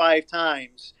 4 or 5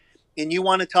 times. And you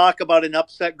want to talk about an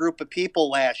upset group of people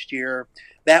last year.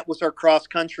 that was our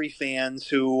cross-country fans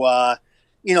who,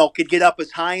 could get up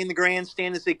as high in the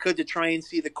grandstand as they could to try and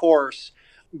see the course,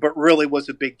 but really was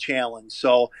a big challenge.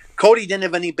 So Cody didn't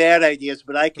have any bad ideas,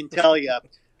 but I can tell you,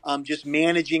 just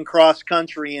managing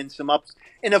cross-country and some ups.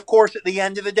 And, of course, at the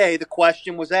end of the day, the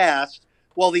question was asked,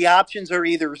 well, the options are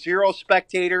either 0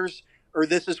 spectators or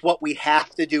this is what we have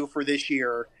to do for this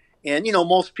year. And,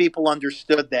 most people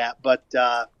understood that. But,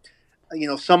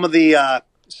 some of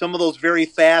those very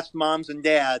fast moms and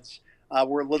dads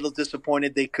were a little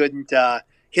disappointed they couldn't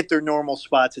hit their normal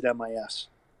spots at MIS.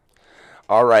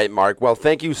 All right, Mark. Well,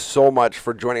 thank you so much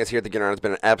for joining us here at the Get Around. It's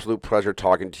been an absolute pleasure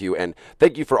talking to you, and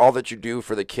thank you for all that you do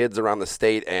for the kids around the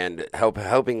state and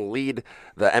helping lead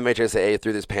the MHSAA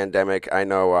through this pandemic. I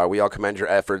know we all commend your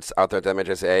efforts out there at the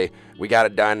MHSAA. We got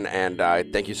it done, and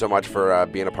thank you so much for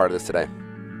being a part of this today.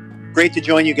 Great to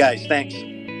join you guys. Thanks.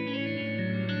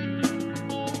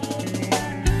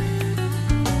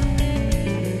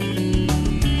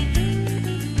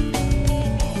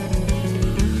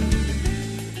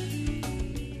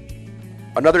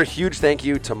 Another huge thank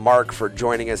you to Mark for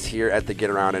joining us here at the Get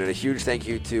Around, and a huge thank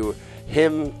you to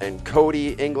him and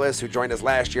Cody Inglis, who joined us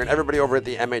last year, and everybody over at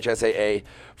the MHSAA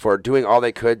for doing all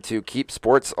they could to keep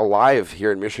sports alive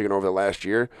here in Michigan over the last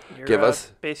year. Give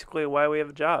us basically why we have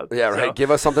a job. Yeah, right. So.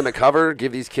 Give us something to cover.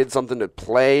 Give these kids something to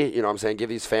play. You know what I'm saying? Give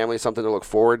these families something to look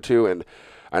forward to. And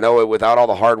I know without all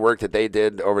the hard work that they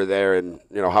did over there and,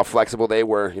 how flexible they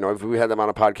were, if we had them on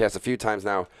a podcast a few times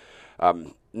now,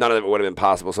 none of it would have been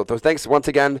possible. So thanks once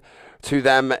again to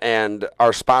them and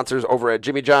our sponsors over at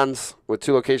Jimmy John's with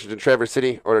 2 locations in Traverse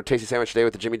City. Order a tasty sandwich today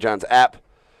with the Jimmy John's app.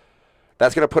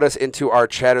 That's going to put us into our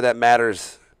Chatter That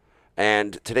Matters.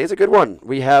 And today's a good one.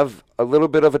 We have a little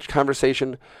bit of a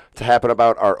conversation to happen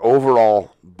about our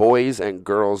overall boys and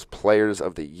girls players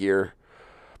of the year.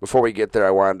 Before we get there,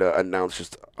 I wanted to announce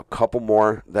just a couple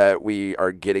more that we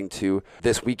are getting to.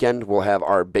 This weekend, we'll have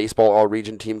our baseball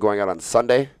all-region team going out on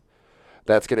Sunday.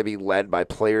 That's going to be led by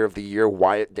Player of the Year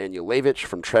Wyatt Danielevich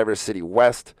from Traverse City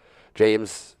West.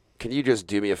 James, can you just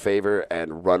do me a favor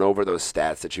and run over those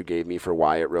stats that you gave me for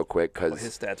Wyatt real quick? Because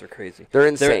his stats are crazy. They're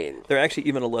insane. They're actually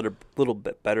even a little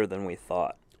bit better than we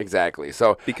thought. Exactly.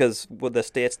 So because with the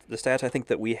stats I think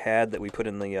that we had that we put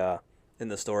in the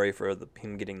story for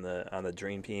him getting on the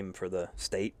dream team for the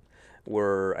state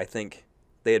were, I think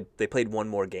they played one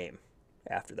more game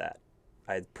after that.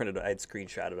 I had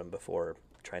screenshotted them before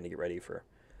trying to get ready for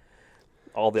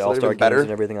all the All-Star games and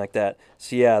everything like that.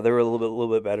 So yeah, they were a little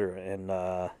bit better, and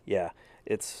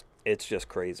it's just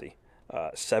crazy.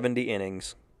 70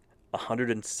 innings,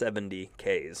 170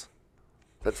 Ks.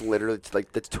 That's literally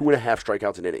that's 2.5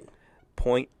 strikeouts an inning.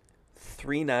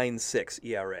 .396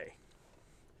 ERA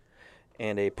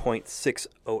and a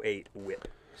 .608 WHIP.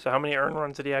 So how many earned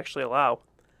runs did he actually allow?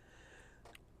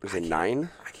 Was it 9?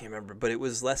 I can't remember, but it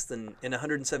was less than, in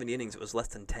 170 innings, it was less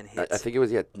than 10 hits. I think it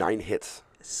was, 9 hits.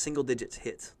 Single digits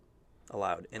hits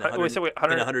allowed in, wait,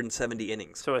 170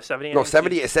 innings. So a 70 innings? No,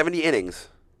 70 innings.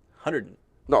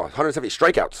 170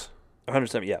 strikeouts.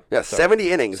 170, yeah. Yeah, sorry.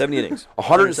 70 innings. 70 innings.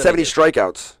 170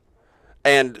 strikeouts.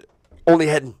 And only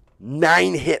had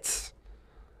 9 hits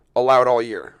allowed all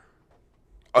year.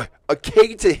 A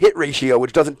K to hit ratio,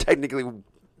 which isn't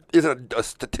a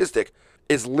statistic,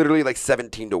 is literally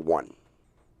 17-1.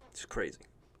 It's crazy.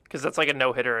 Because that's like a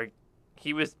no-hitter.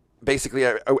 He was basically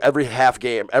every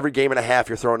game and a half,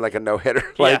 you're throwing a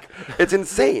no-hitter. It's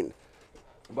insane.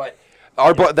 But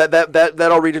that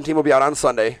all-region team will be out on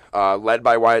Sunday, led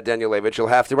by Wyatt Danielevich. You'll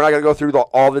have to. We're not going to go through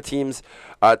all the teams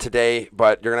today,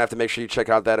 but you're going to have to make sure you check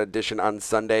out that edition on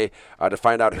Sunday to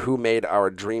find out who made our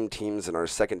dream teams and our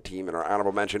second team and our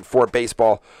honorable mention for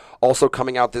baseball. Also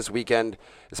coming out this weekend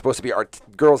is supposed to be our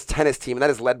girls tennis team, and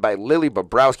that is led by Lily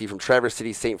Bobrowski from Traverse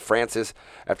City St. Francis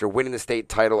after winning the state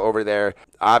title over there.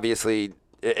 Obviously,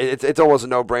 it's almost a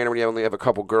no-brainer when you only have a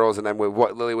couple girls, and then with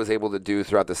what Lily was able to do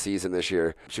throughout the season this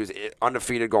year. She was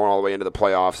undefeated going all the way into the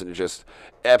playoffs, and just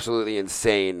absolutely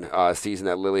insane season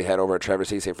that Lily had over at Traverse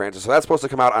City St. Francis. So that's supposed to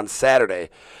come out on Saturday,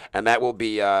 and that will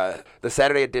be the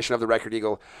Saturday edition of the Record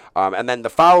Eagle. And then the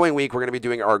following week, we're going to be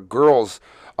doing our girls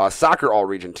soccer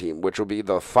all-region team, which will be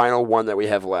the final one that we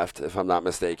have left, if I'm not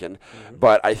mistaken. Mm-hmm.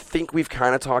 But I think we've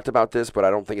kind of talked about this, but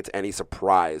I don't think it's any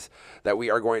surprise that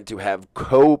we are going to have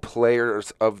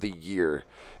co-players of the year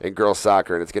in girls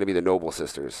soccer, and it's going to be the Noble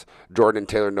sisters. Jordan and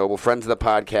Taylor Noble, friends of the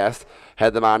podcast,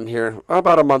 had them on here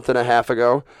about a month and a half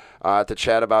ago to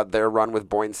chat about their run with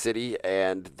Boyne City,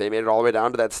 and they made it all the way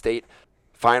down to that state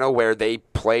final where they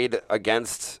played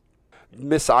against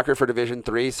Miss Soccer for Division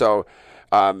III. So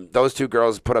those two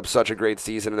girls put up such a great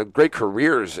season and great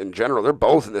careers in general. They're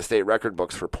both in the state record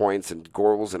books for points and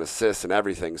goals and assists and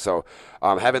everything. So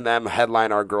having them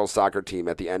headline our girls soccer team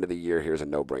at the end of the year here is a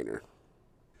no-brainer.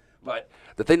 But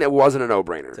the thing that wasn't a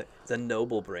no-brainer. It's a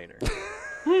noble brainer.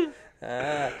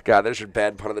 God, there's your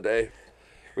bad pun of the day.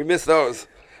 We miss those.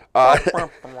 We've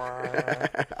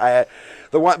had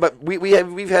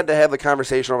to have the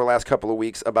conversation over the last couple of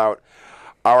weeks about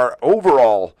our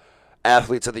overall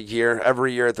athletes of the year.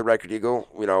 Every year at the Record Eagle,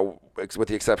 with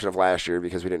the exception of last year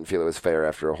because we didn't feel it was fair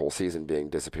after a whole season being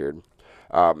disappeared.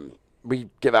 We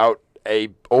give out a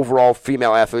overall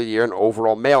female athlete of the year and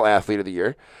overall male athlete of the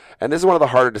year. And this is one of the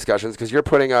harder discussions because you're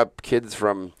putting up kids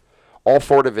from all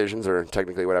 4 divisions, or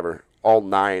technically whatever, all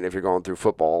 9 if you're going through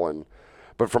football,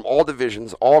 but from all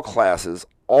divisions, all classes,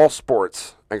 all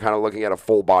sports, and kind of looking at a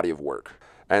full body of work.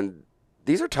 And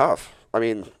these are tough. I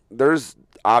mean, there's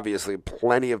obviously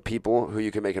plenty of people who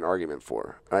you can make an argument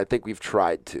for. And I think we've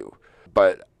tried to.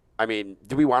 But, I mean,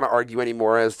 do we want to argue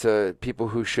anymore as to people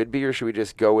who should be, or should we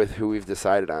just go with who we've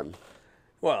decided on?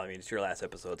 Well, I mean, it's your last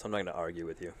episode, so I'm not going to argue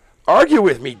with you. Argue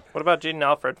with me! What about Jaden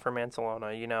Alfred from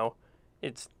Mansalona?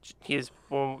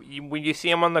 When you see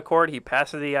him on the court, he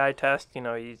passes the eye test.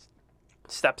 He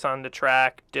steps on the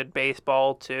track, did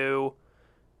baseball too.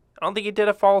 I don't think he did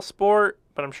a fall sport,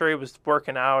 but I'm sure he was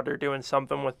working out or doing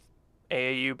something with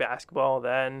AAU basketball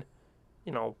then.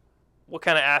 What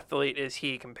kind of athlete is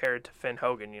he compared to Finn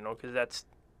Hogan? Because that's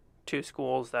 2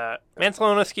 schools that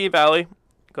Mansalona, Ski Valley,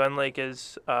 Glen Lake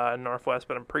is Northwest,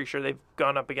 but I'm pretty sure they've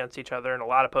gone up against each other in a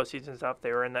lot of postseason stuff.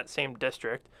 They were in that same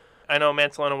district. I know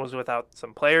Mansalona was without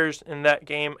some players in that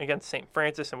game against St.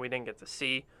 Francis, and we didn't get to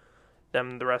see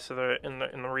them the rest of in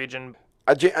the region.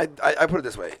 I put it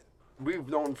this way. We've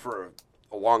known for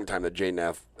a long time that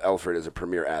Jaden Alfred is a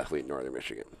premier athlete in Northern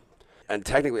Michigan. And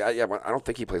technically, I don't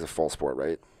think he plays a full sport,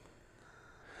 right?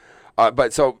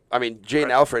 Jaden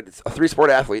Alfred is a 3-sport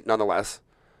athlete nonetheless.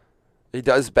 He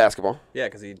does basketball. Yeah,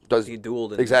 because he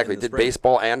dueled exactly. in the did spring.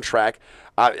 Baseball and track.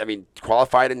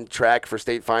 Qualified in track for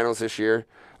state finals this year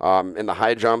in the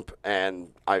high jump,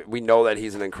 and we know that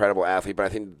he's an incredible athlete. But I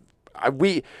think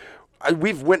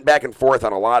we've went back and forth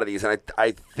on a lot of these, and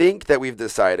I think that we've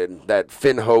decided that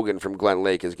Finn Hogan from Glen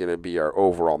Lake is going to be our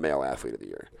overall male athlete of the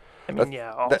year.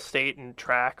 All state and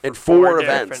track in 4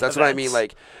 events. That's what I mean.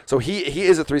 So he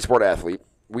is a 3-sport athlete.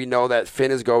 We know that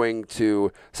Finn is going to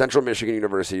Central Michigan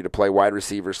University to play wide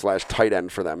receiver / tight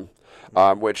end for them,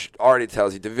 which already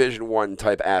tells you Division I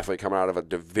type athlete coming out of a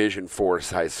Division IV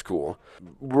size school.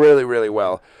 Really, really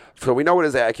well. So we know what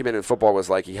his acumen in football was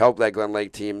like. He helped that Glen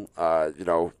Lake team,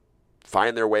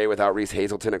 find their way without Reese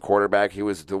Hazelton at quarterback. He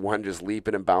was the one just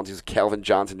leaping and bouncing. He was Calvin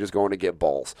Johnson just going to get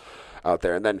balls out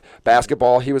there. And then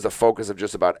basketball, he was the focus of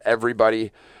just about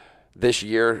everybody this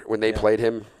year when they played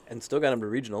him. And still got him to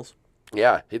regionals.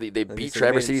 Yeah, they beat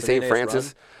Traverse City St.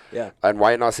 Francis and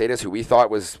Wyatt Nausatis, who we thought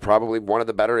was probably one of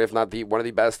the better, if not one of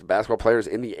the best basketball players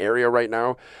in the area right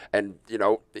now. And,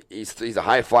 he's a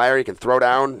high flyer. He can throw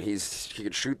down. He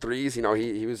can shoot threes. He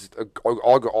was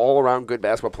all-around good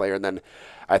basketball player. And then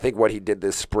I think what he did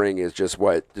this spring is just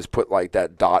put like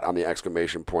that dot on the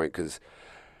exclamation point, because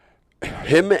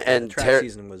him and the track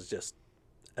season was just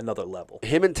another level.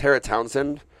 Him and Tara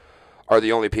Townsend are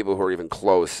the only people who are even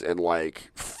close in wide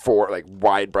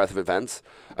breadth of events.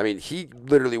 I mean, he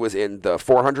literally was in the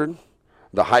 400,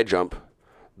 the high jump,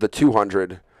 the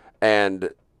 200,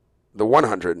 and the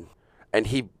 100, and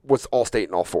he was all state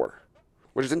in all 4,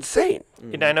 which is insane.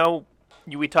 And I know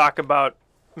we talk about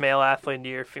male athlete of the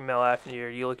year, female athlete of the year.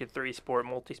 You look at 3-sport,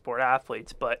 multi-sport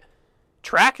athletes, but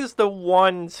track is the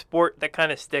one sport that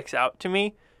kind of sticks out to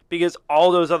me because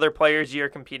all those other players you're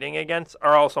competing against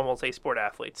are also multi-sport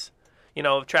athletes.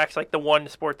 Track's like the one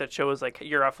sport that shows like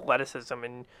your athleticism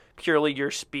and purely your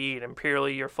speed and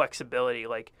purely your flexibility.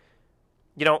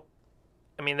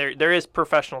 There is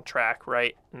professional track,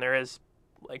 right? And there is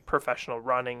like professional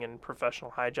running and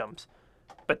professional high jumps.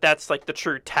 But that's like the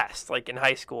true test, like in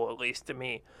high school, at least to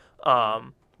me,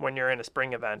 when you're in a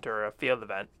spring event or a field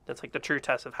event. That's like the true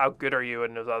test of how good are you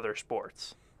in those other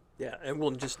sports. Yeah,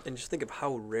 and just think of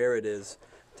how rare it is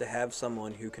to have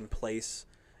someone who can place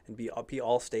and be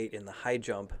all-state in the high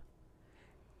jump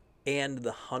and the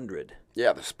 100.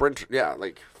 Yeah, the sprint. Yeah,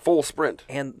 like full sprint.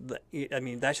 And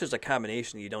that's just a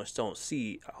combination you don't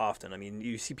see often. I mean,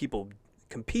 you see people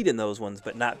compete in those ones,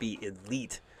 but not be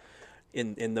elite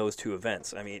in those 2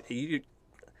 events. I mean,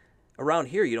 around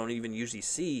here you don't even usually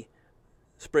see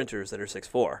sprinters that are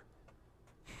 6'4".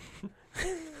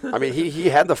 I mean, he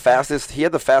had the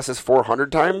fastest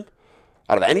 400 time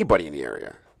out of anybody in the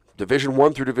area. Division I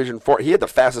through Division IV. He had the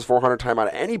fastest 400 time out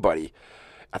of anybody.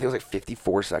 I think it was like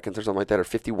 54 seconds or something like that, or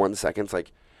 51 seconds.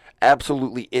 Like,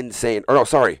 absolutely insane. Or no,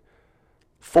 sorry,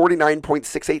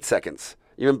 49.68 seconds.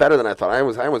 Even better than I thought. I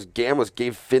almost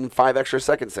gave Finn 5 extra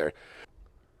seconds there.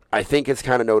 I think it's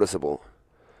kind of noticeable.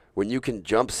 When you can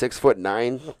jump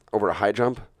 6'9" over a high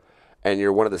jump, and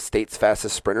you're one of the state's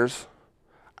fastest sprinters,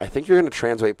 I think you're going to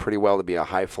translate pretty well to be a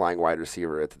high-flying wide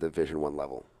receiver at the Division I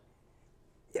level.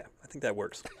 Yeah, I think that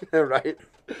works. Right?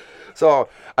 So,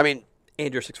 I mean...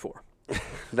 And you're 6'4".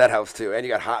 That helps, too. And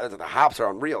you got the hops are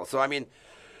unreal. So, I mean,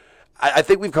 I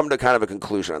think we've come to kind of a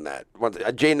conclusion on that.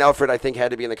 Jay Nelford, I think,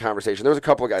 had to be in the conversation. There was a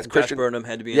couple of guys. Josh Burnham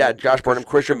had to be in Yeah, Josh Burnham,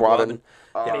 Christian Boivin.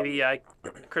 Maybe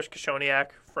Chris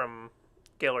Kashoniak from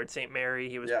Gaylord St. Mary.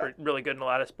 He was really good in a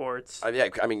lot of sports.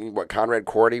 Conrad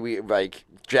Cordy,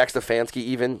 Jack Stefanski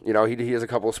even, he has a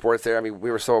couple of sports there. I mean,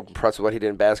 we were so impressed with what he did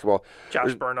in basketball.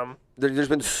 Josh Burnham. There's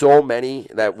been so many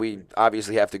that we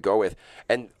obviously have to go with.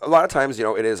 And a lot of times,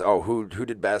 it is, who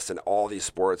did best in all these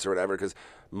sports or whatever, because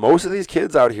most of these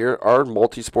kids out here are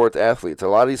multi-sport athletes. A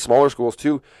lot of these smaller schools,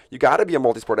 too, you got to be a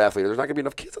multi-sport athlete. There's not going to be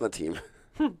enough kids on the team.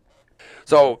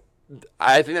 So...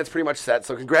 I think that's pretty much set.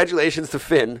 So congratulations to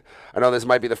Finn. I know this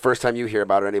might be the first time you hear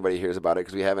about it or anybody hears about it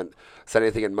because we haven't set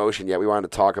anything in motion yet. We wanted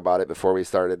to talk about it before we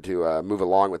started to move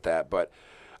along with that. But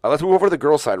let's move over to the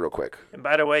girls' side real quick. And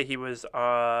by the way, he was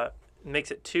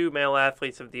makes it 2 male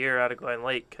athletes of the year out of Glen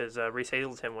Lake because Reese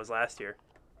Hazelton was last year.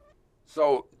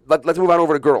 So let's move on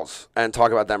over to girls and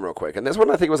talk about them real quick. And this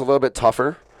one I think was a little bit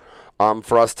tougher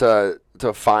for us to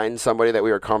find somebody that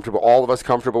we were comfortable, all of us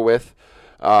comfortable with.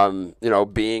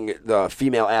 Being the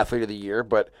female athlete of the year,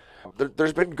 but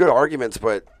there's been good arguments,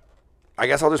 but I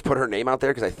guess I'll just put her name out there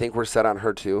because I think we're set on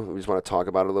her too. We just want to talk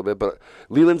about it a little bit, but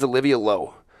Leland's Olivia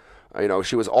Lowe.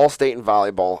 She was all-state in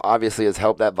volleyball, obviously has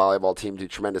helped that volleyball team do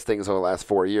tremendous things over the last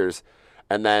 4 years,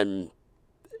 and then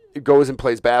it goes and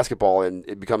plays basketball, and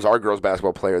it becomes our girls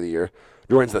basketball player of the year,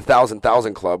 joins the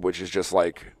 1,000 club, which is just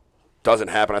like... doesn't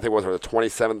happen. I think it was her the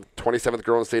 27th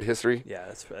girl in state history. Yeah,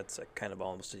 that's a kind of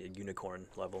almost a unicorn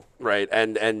level. Right,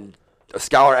 and a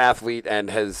scholar athlete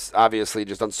and has obviously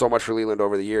just done so much for Leland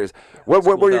over the years. What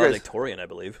are your guys? Victorian, I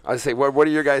believe. I say, what are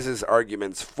your guys'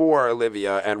 arguments for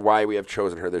Olivia and why we have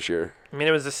chosen her this year? I mean,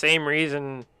 it was the same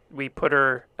reason we put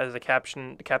her as the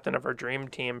captain of our dream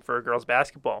team for girls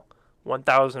basketball.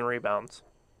 1,000 rebounds.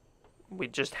 We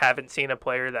just haven't seen a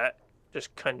player that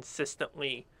just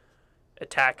consistently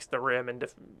attacks the rim and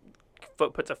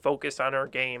puts a focus on her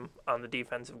game on the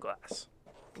defensive glass.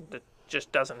 That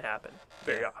just doesn't happen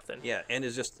very often. Yeah, and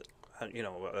is just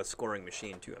a scoring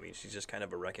machine too. I mean, she's just kind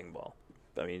of a wrecking ball.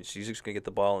 I mean, she's just gonna get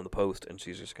the ball in the post and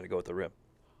she's just gonna go at the rim.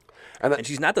 And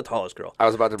she's not the tallest girl. I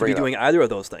was about to be doing either of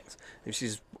those things. I mean,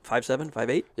 she's 5'7",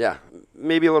 5'8". Yeah,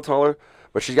 maybe a little taller,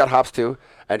 but she's got hops too,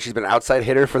 and she's been an outside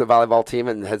hitter for the volleyball team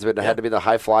and had to be the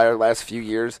high flyer the last few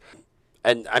years.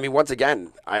 And, I mean, once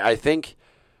again, I think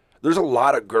there's a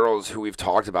lot of girls who we've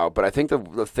talked about, but I think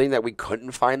the thing that we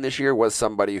couldn't find this year was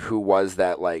somebody who was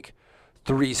that,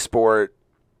 3-sport,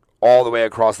 all the way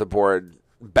across the board,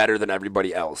 better than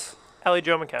everybody else. Allie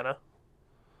Jo McKenna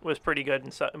was pretty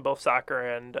good in both soccer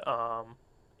and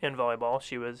in volleyball.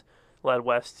 She led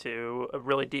West to a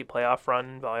really deep playoff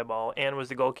run in volleyball and was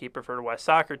the goalkeeper for the West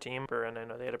soccer team, and I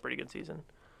know they had a pretty good season.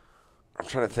 I'm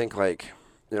trying to think, I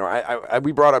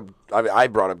brought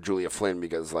up Julia Flynn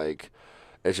because,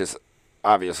 it's just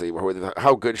obviously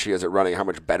how good she is at running, how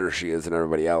much better she is than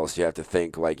everybody else. You have to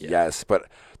think, yes. But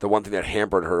the one thing that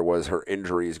hampered her was her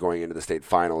injuries going into the state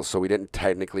finals. So we didn't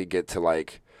technically get to,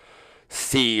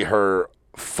 see her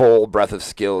full breadth of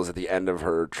skills at the end of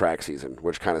her track season,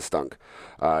 which kind of stunk.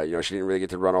 She didn't really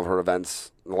get to run all of her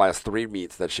events in the last 3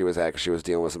 meets that she was at because she was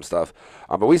dealing with some stuff.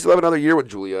 But we still have another year with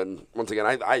Julia. And once again,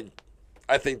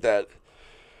 I think that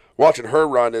watching her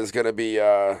run is going to be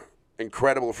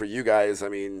incredible for you guys. I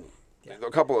mean,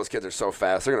 a couple of those kids are so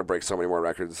fast. They're going to break so many more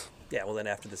records. Yeah, well, then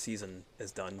after the season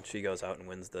is done, she goes out and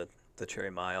wins the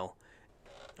Cherry Mile.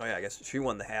 Oh, yeah, I guess she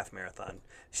won the half marathon.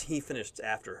 He finished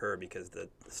after her because the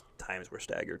times were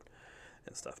staggered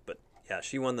and stuff. But, yeah,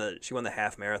 she won the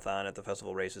half marathon at the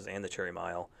festival races and the Cherry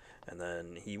Mile. And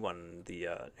then he won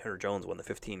Hunter Jones won the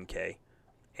 15K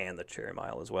and the Cherry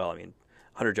Mile as well. I mean,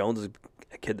 Hunter Jones is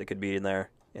a kid that could be in there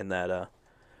in that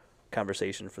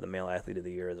conversation for the male athlete of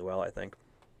the year as well, I think.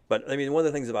 But I mean, one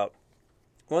of the things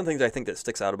I think that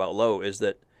sticks out about Lowe is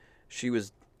that she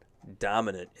was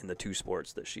dominant in the 2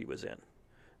 sports that she was in.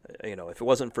 If it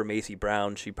wasn't for Macy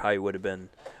Brown, she probably would have been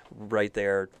right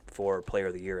there for player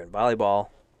of the year in volleyball,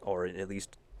 or at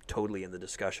least totally in the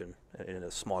discussion in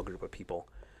a small group of people.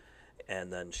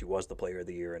 And then she was the player of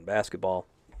the year in basketball.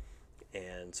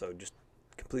 And so just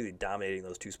completely dominating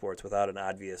those two sports without an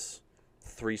obvious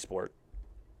three-sport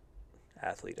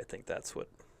athlete. I think that's what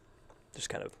just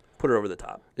kind of put her over the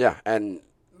top. Yeah, and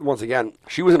once again,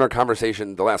 she was in our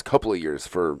conversation the last couple of years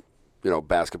for,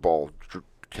 basketball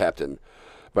captain.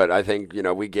 But I think,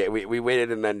 we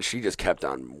waited, and then she just kept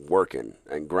on working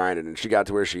and grinding, and she got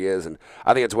to where she is, and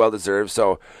I think it's well-deserved.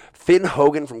 So Finn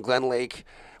Hogan from Glen Lake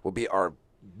will be our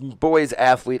boys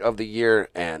athlete of the year,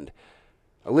 and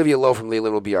Olivia Lowe from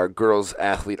Leland will be our girls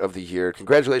athlete of the year.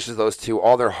 Congratulations to those two,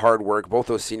 all their hard work, both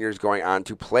those seniors going on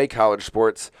to play college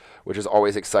sports, which is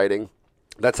always exciting.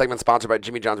 That segment sponsored by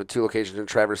Jimmy John's with 2 locations in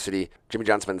Traverse City. Jimmy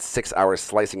John's spends 6 hours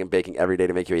slicing and baking every day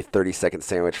to make you a 30-second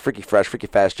sandwich. Freaky fresh, freaky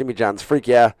fast. Jimmy John's, freak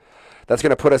yeah. That's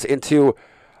going to put us into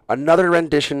another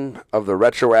rendition of the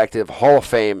Retroactive Hall of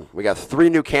Fame. We got 3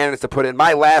 new candidates to put in.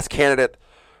 My last candidate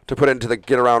to put into the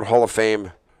Get Around Hall of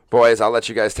Fame. Boys, I'll let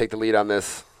you guys take the lead on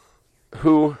this.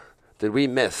 Who did we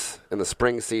miss in the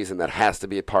spring season that has to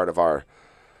be a part of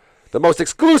the most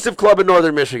exclusive club in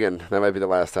Northern Michigan? That might be the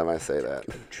last time I say that.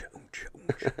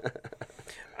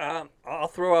 I'll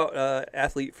throw out an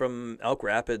athlete from Elk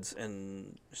Rapids,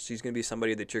 and she's going to be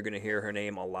somebody that you're going to hear her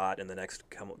name a lot in the next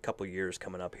couple years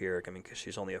coming up here. Because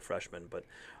she's only a freshman. But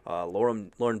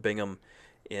Lauren Bingham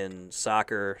in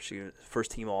soccer, she was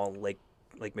first team all Lake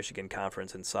Michigan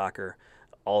Conference in soccer.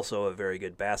 Also a very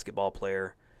good basketball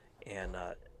player, and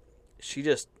she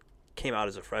just came out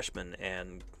as a freshman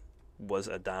and was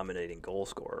a dominating goal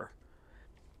scorer.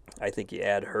 I think you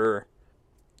add her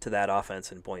to that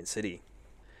offense in Point City,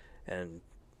 and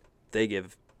they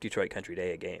give Detroit Country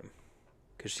Day a game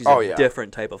because she's a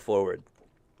different type of forward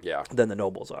than the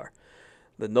Nobles are.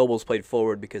 The Nobles played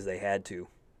forward because they had to,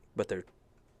 but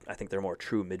I think they're more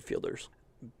true midfielders.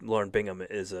 Lauren Bingham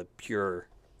is a pure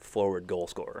forward goal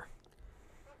scorer.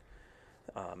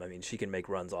 She can make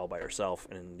runs all by herself,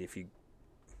 and if you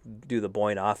do the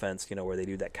Boyne offense, where they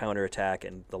do that counterattack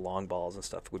and the long balls and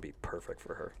stuff, would be perfect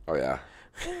for her. Oh, yeah.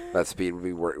 That speed would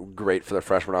be great for the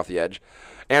freshman off the edge.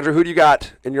 Andrew, who do you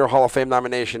got in your Hall of Fame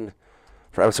nomination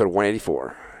for episode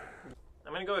 184?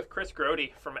 I'm going to go with Chris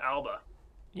Grody from Alba.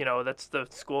 That's the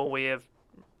school we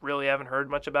haven't heard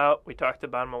much about. We talked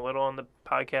about him a little on the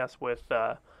podcast with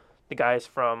the guys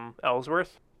from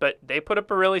Ellsworth. But they put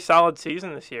up a really solid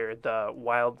season this year, the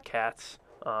Wildcats,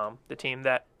 the team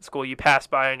that school you pass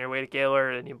by on your way to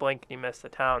Gaylord and you blink and you miss the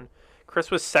town.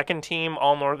 Chris was second team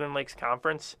All Northern Lakes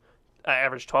Conference,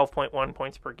 averaged 12.1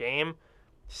 points per game,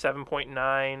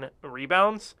 7.9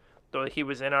 rebounds, though he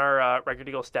was in our Record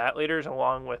Eagle stat leaders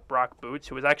along with Brock Boots,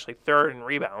 who was actually third in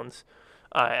rebounds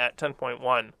at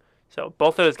 10.1. So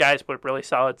both of those guys put up a really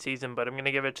solid season, but I'm going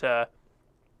to give it to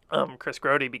Chris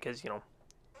Grody because,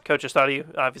 Coach just thought he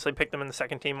obviously picked them in the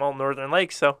second team All Northern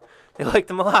Lakes, so they liked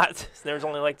them a lot. There was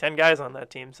only 10 guys on that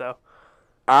team. So,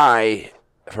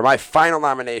 for my final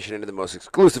nomination into the most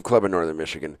exclusive club in Northern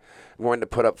Michigan, I'm going to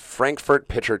put up Frankfurt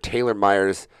pitcher Taylor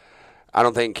Myers. I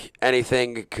don't think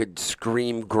anything could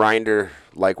scream grinder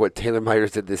like what Taylor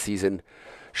Myers did this season.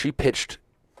 She pitched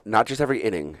not just every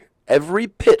inning, every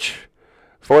pitch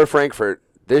for Frankfurt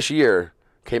this year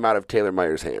came out of Taylor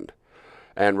Myers' hand.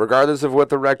 And regardless of what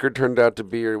the record turned out to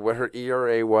be or what her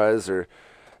ERA was or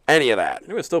any of that.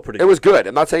 It was still pretty good. It was good.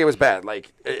 I'm not saying it was bad.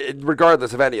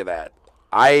 Regardless of any of that,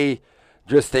 I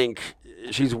just think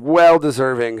she's well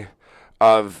deserving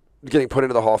of getting put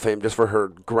into the Hall of Fame just for her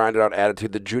grinded-out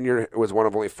attitude. The junior was one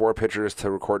of only 4 pitchers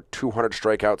to record 200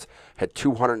 strikeouts, had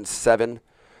 207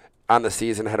 on the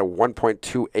season, had a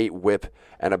 1.28 whip,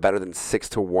 and a better than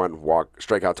 6-to-1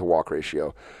 strikeout-to-walk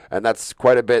ratio. And that's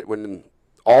quite a bit when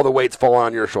all the weight's falling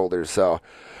on your shoulders. So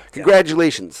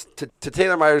congratulations to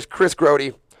Taylor Myers, Chris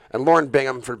Grody, and Lauren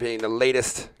Bingham for being the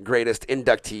latest, greatest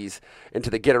inductees into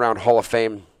the Get Around Hall of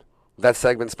Fame. That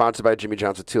segment sponsored by Jimmy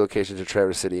John's with 2 locations in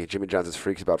Traverse City. Jimmy John's is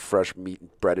freaks about fresh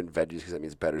meat, bread, and veggies because that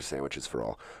means better sandwiches for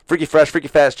all. Freaky fresh, freaky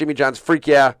fast, Jimmy John's, freak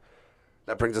yeah.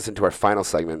 That brings us into our final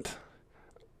segment,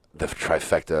 the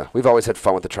trifecta. We've always had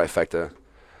fun with the trifecta.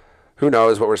 Who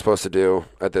knows what we're supposed to do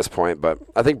at this point, but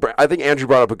I think Andrew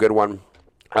brought up a good one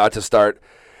to start,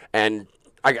 and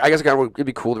I guess it'd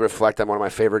be cool to reflect on one of my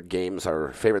favorite games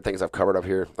or favorite things I've covered up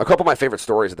here. A couple of my favorite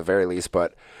stories at the very least,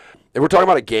 but if we're talking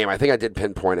about a game, I think I did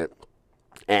pinpoint it.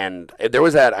 And there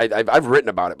was that, I've written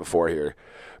about it before here,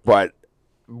 but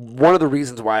one of the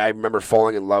reasons why I remember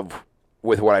falling in love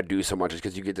with what I do so much is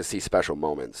because you get to see special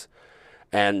moments.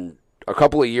 And a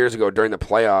couple of years ago during the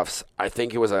playoffs, I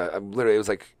think it was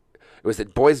it was the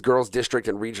boys, girls district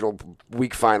and regional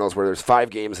week finals where there's 5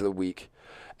 games in the week.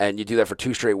 And you do that for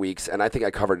 2 straight weeks, and I think I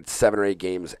covered 7 or 8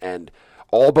 games, and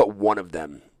all but one of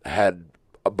them had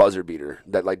a buzzer beater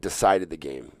that decided the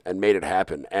game and made it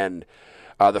happen. And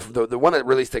The one that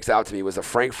really sticks out to me was a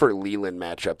Frankfurt-Leland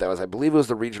matchup. I believe it was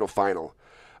the regional final.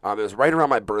 It was right around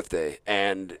my birthday,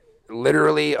 and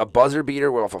literally a buzzer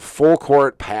beater with a full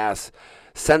court pass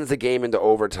sends the game into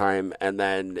overtime, and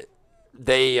then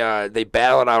they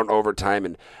battle it out in overtime,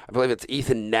 and I believe it's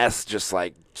Ethan Ness just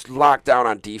locked down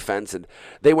on defense, and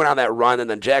they went on that run, and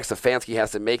then Jack Stefanski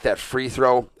has to make that free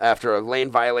throw after a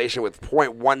lane violation with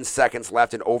 0.1 seconds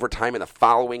left in overtime in the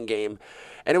following game.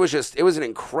 And it was an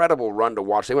incredible run to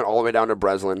watch. They went all the way down to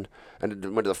Breslin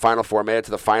and went to the Final Four, made it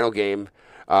to the final game.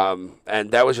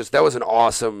 And that was an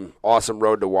awesome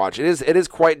road to watch. It is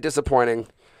quite disappointing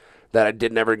that I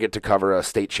did never get to cover a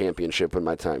state championship in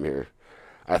my time here.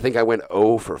 I think I went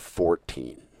 0 for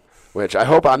 14, which I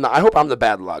hope I'm the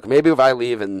bad luck. Maybe if I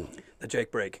leave and the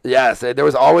Jake break. Yes, there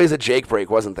was always a Jake break,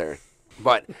 wasn't there?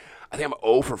 But I think I'm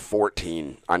 0 for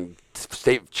 14 on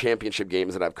state championship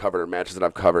games that I've covered or matches that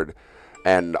I've covered,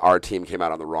 and our team came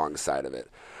out on the wrong side of it.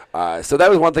 So that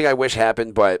was one thing I wish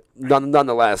happened, but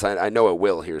nonetheless, I know it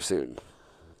will here soon.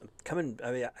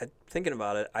 Thinking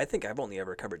about it, I think I've only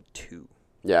ever covered 2.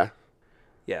 Yeah?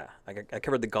 Yeah. I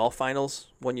covered the golf finals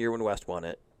one year when West won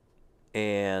it,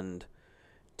 and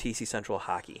TC Central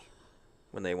hockey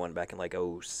when they won back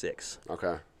in 06.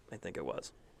 Okay. I think it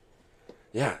was.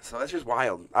 Yeah, so that's just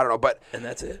wild. I don't know, but... And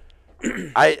that's it.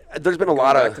 There's been a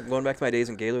lot of... Going back to my days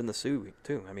in Gaylord and the Sioux,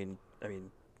 too. I mean,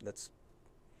 that's...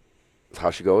 How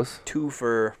she goes? 2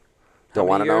 for... Don't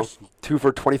want to know. 2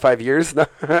 for 25 years? Or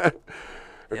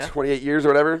yeah. 28 years or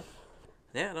whatever?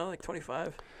 Yeah, no,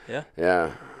 25. Yeah.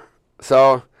 Yeah.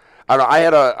 So, I don't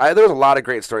know. There was a lot of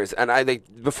great stories. And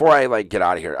before I get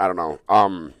out of here, I don't know.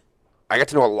 I got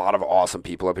to know a lot of awesome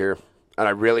people up here. And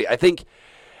I think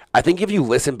if you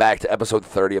listen back to episode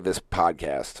 30 of this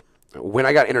podcast, when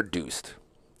I got introduced,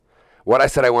 what I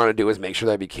said I wanted to do is make sure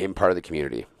that I became part of the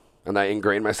community. And I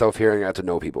ingrained myself here and got to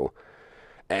know people.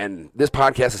 And this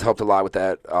podcast has helped a lot with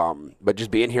that. But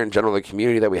just being here in general, the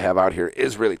community that we have out here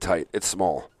is really tight. It's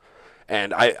small.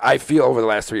 And I feel over the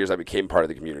last 3 years I became part of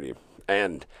the community.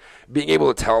 And being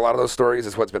able to tell a lot of those stories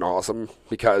is what's been awesome.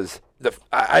 Because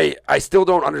I still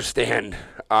don't understand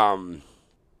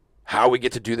how we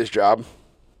get to do this job,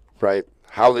 right?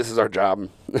 How this is our job.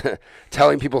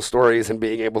 Telling people stories and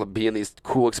being able to be in these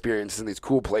cool experiences in these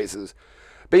cool places.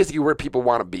 Basically where people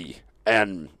want to be.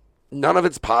 And none of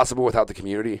it's possible without the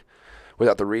community,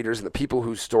 without the readers and the people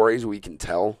whose stories we can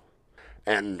tell.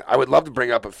 And I would love to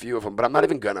bring up a few of them, but I'm not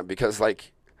even gonna, because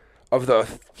of the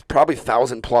probably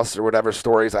 1,000 plus or whatever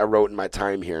stories I wrote in my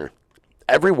time here,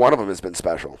 every one of them has been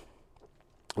special.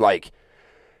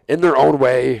 In their own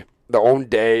way, their own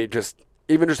day,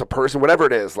 even just a person, whatever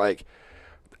it is,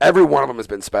 every one of them has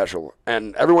been special.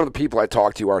 And every one of the people I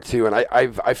talk to are too. And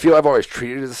I feel I've always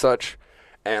treated it as such.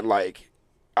 And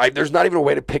there's not even a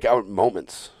way to pick out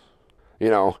moments,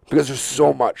 because there's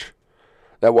so much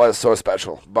that was so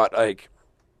special. But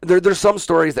there's some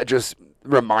stories that just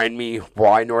remind me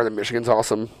why Northern Michigan's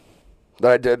awesome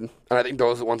that I did. And I think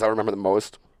those are the ones I remember the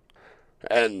most.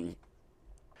 And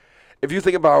if you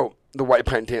think about the White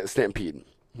Pine Stampede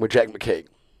with Jack McCaig,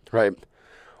 right?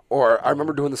 Or I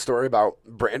remember doing the story about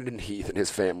Brandon Heath and his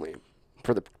family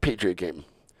for the Patriot game,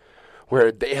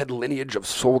 where they had lineage of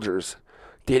soldiers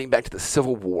dating back to the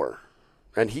Civil War.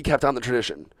 And he kept on the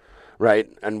tradition, right?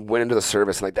 And went into the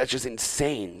service. And that's just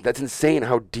insane. That's insane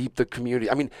how deep the community...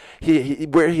 I mean, he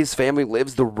where his family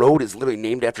lives, the road is literally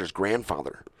named after his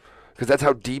grandfather. Because that's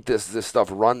how deep this stuff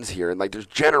runs here. And there's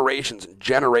generations and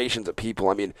generations of people.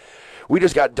 I mean, we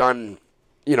just got done,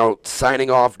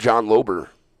 signing off John Lober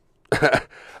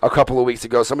a couple of weeks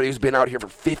ago. Somebody who's been out here for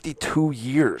 52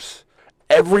 years.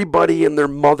 Everybody and their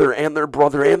mother and their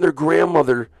brother and their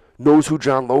grandmother knows who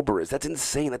John Lober is. That's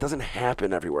insane. That doesn't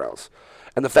happen everywhere else.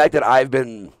 And the fact that I've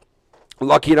been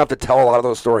lucky enough to tell a lot of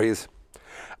those stories,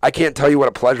 I can't tell you what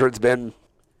a pleasure it's been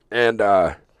and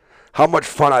how much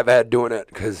fun I've had doing it,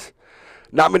 because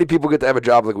not many people get to have a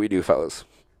job like we do, fellas.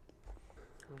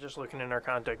 I'm just looking in our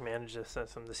contact management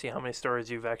system to see how many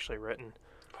stories you've actually written.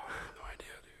 Oh, I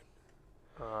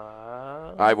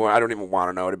have no idea, dude. I don't even want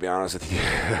to know, to be honest with you.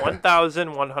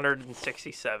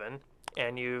 1,167.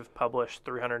 And you've published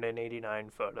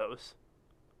 389 photos.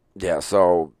 Yeah,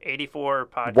 so 84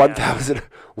 podcasts.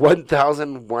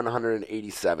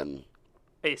 1,187.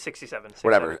 67.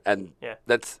 Whatever. And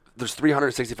there's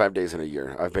 365 days in a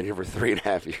year. I've been here for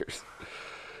 3.5 years.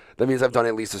 That means I've done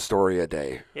at least a story a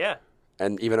day. Yeah.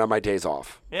 And even on my days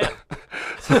off. Yeah.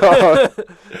 So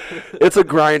it's a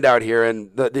grind out here,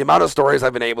 and the amount of stories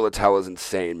I've been able to tell is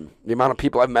insane. The amount of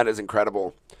people I've met is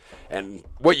incredible. and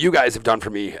what you guys have done for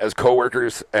me as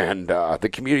coworkers, and the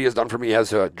community has done for me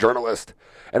as a journalist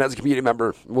and as a community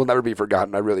member will never be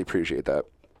forgotten. I really appreciate that.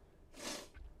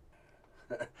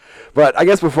 But I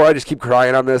guess before I just keep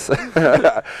crying on this,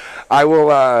 I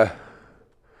will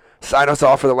sign us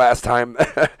off for the last time.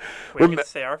 We get to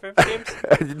say our favorite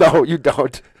games? No, you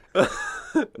don't.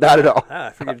 Not at all.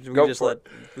 I figured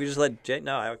we just let Jake.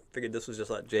 No, I figured this was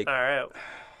just let Jake. All right.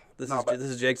 This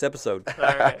is Jake's episode.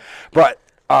 All right. But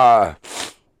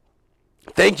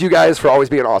thank you guys for always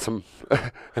being awesome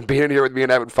and being in here with me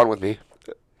and having fun with me.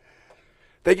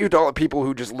 Thank you to all the people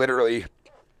who just literally,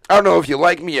 I don't know if you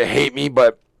like me or hate me,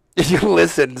 but you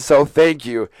listen, so thank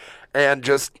you. And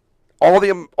just all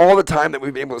the time that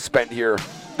we've been able to spend here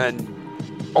and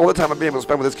all the time I've been able to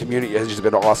spend with this community has just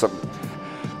been awesome.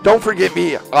 Don't forget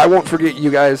me. I won't forget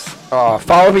you guys.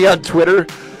 Follow me on Twitter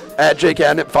at Jake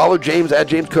Adnip. Follow James at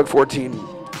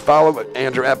JamesCook14. Follow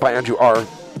Andrew at ByAndrewR.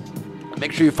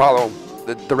 Make sure you follow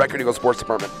the Record Eagle Sports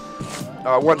Department.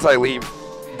 Once I leave,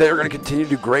 they're going to continue to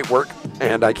do great work,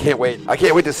 and I can't wait. I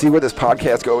can't wait to see where this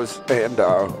podcast goes and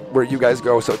where you guys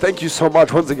go. So thank you so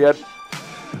much once again.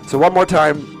 So one more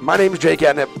time, my name is Jake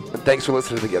Adnip, and thanks for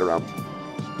listening to the Get Around.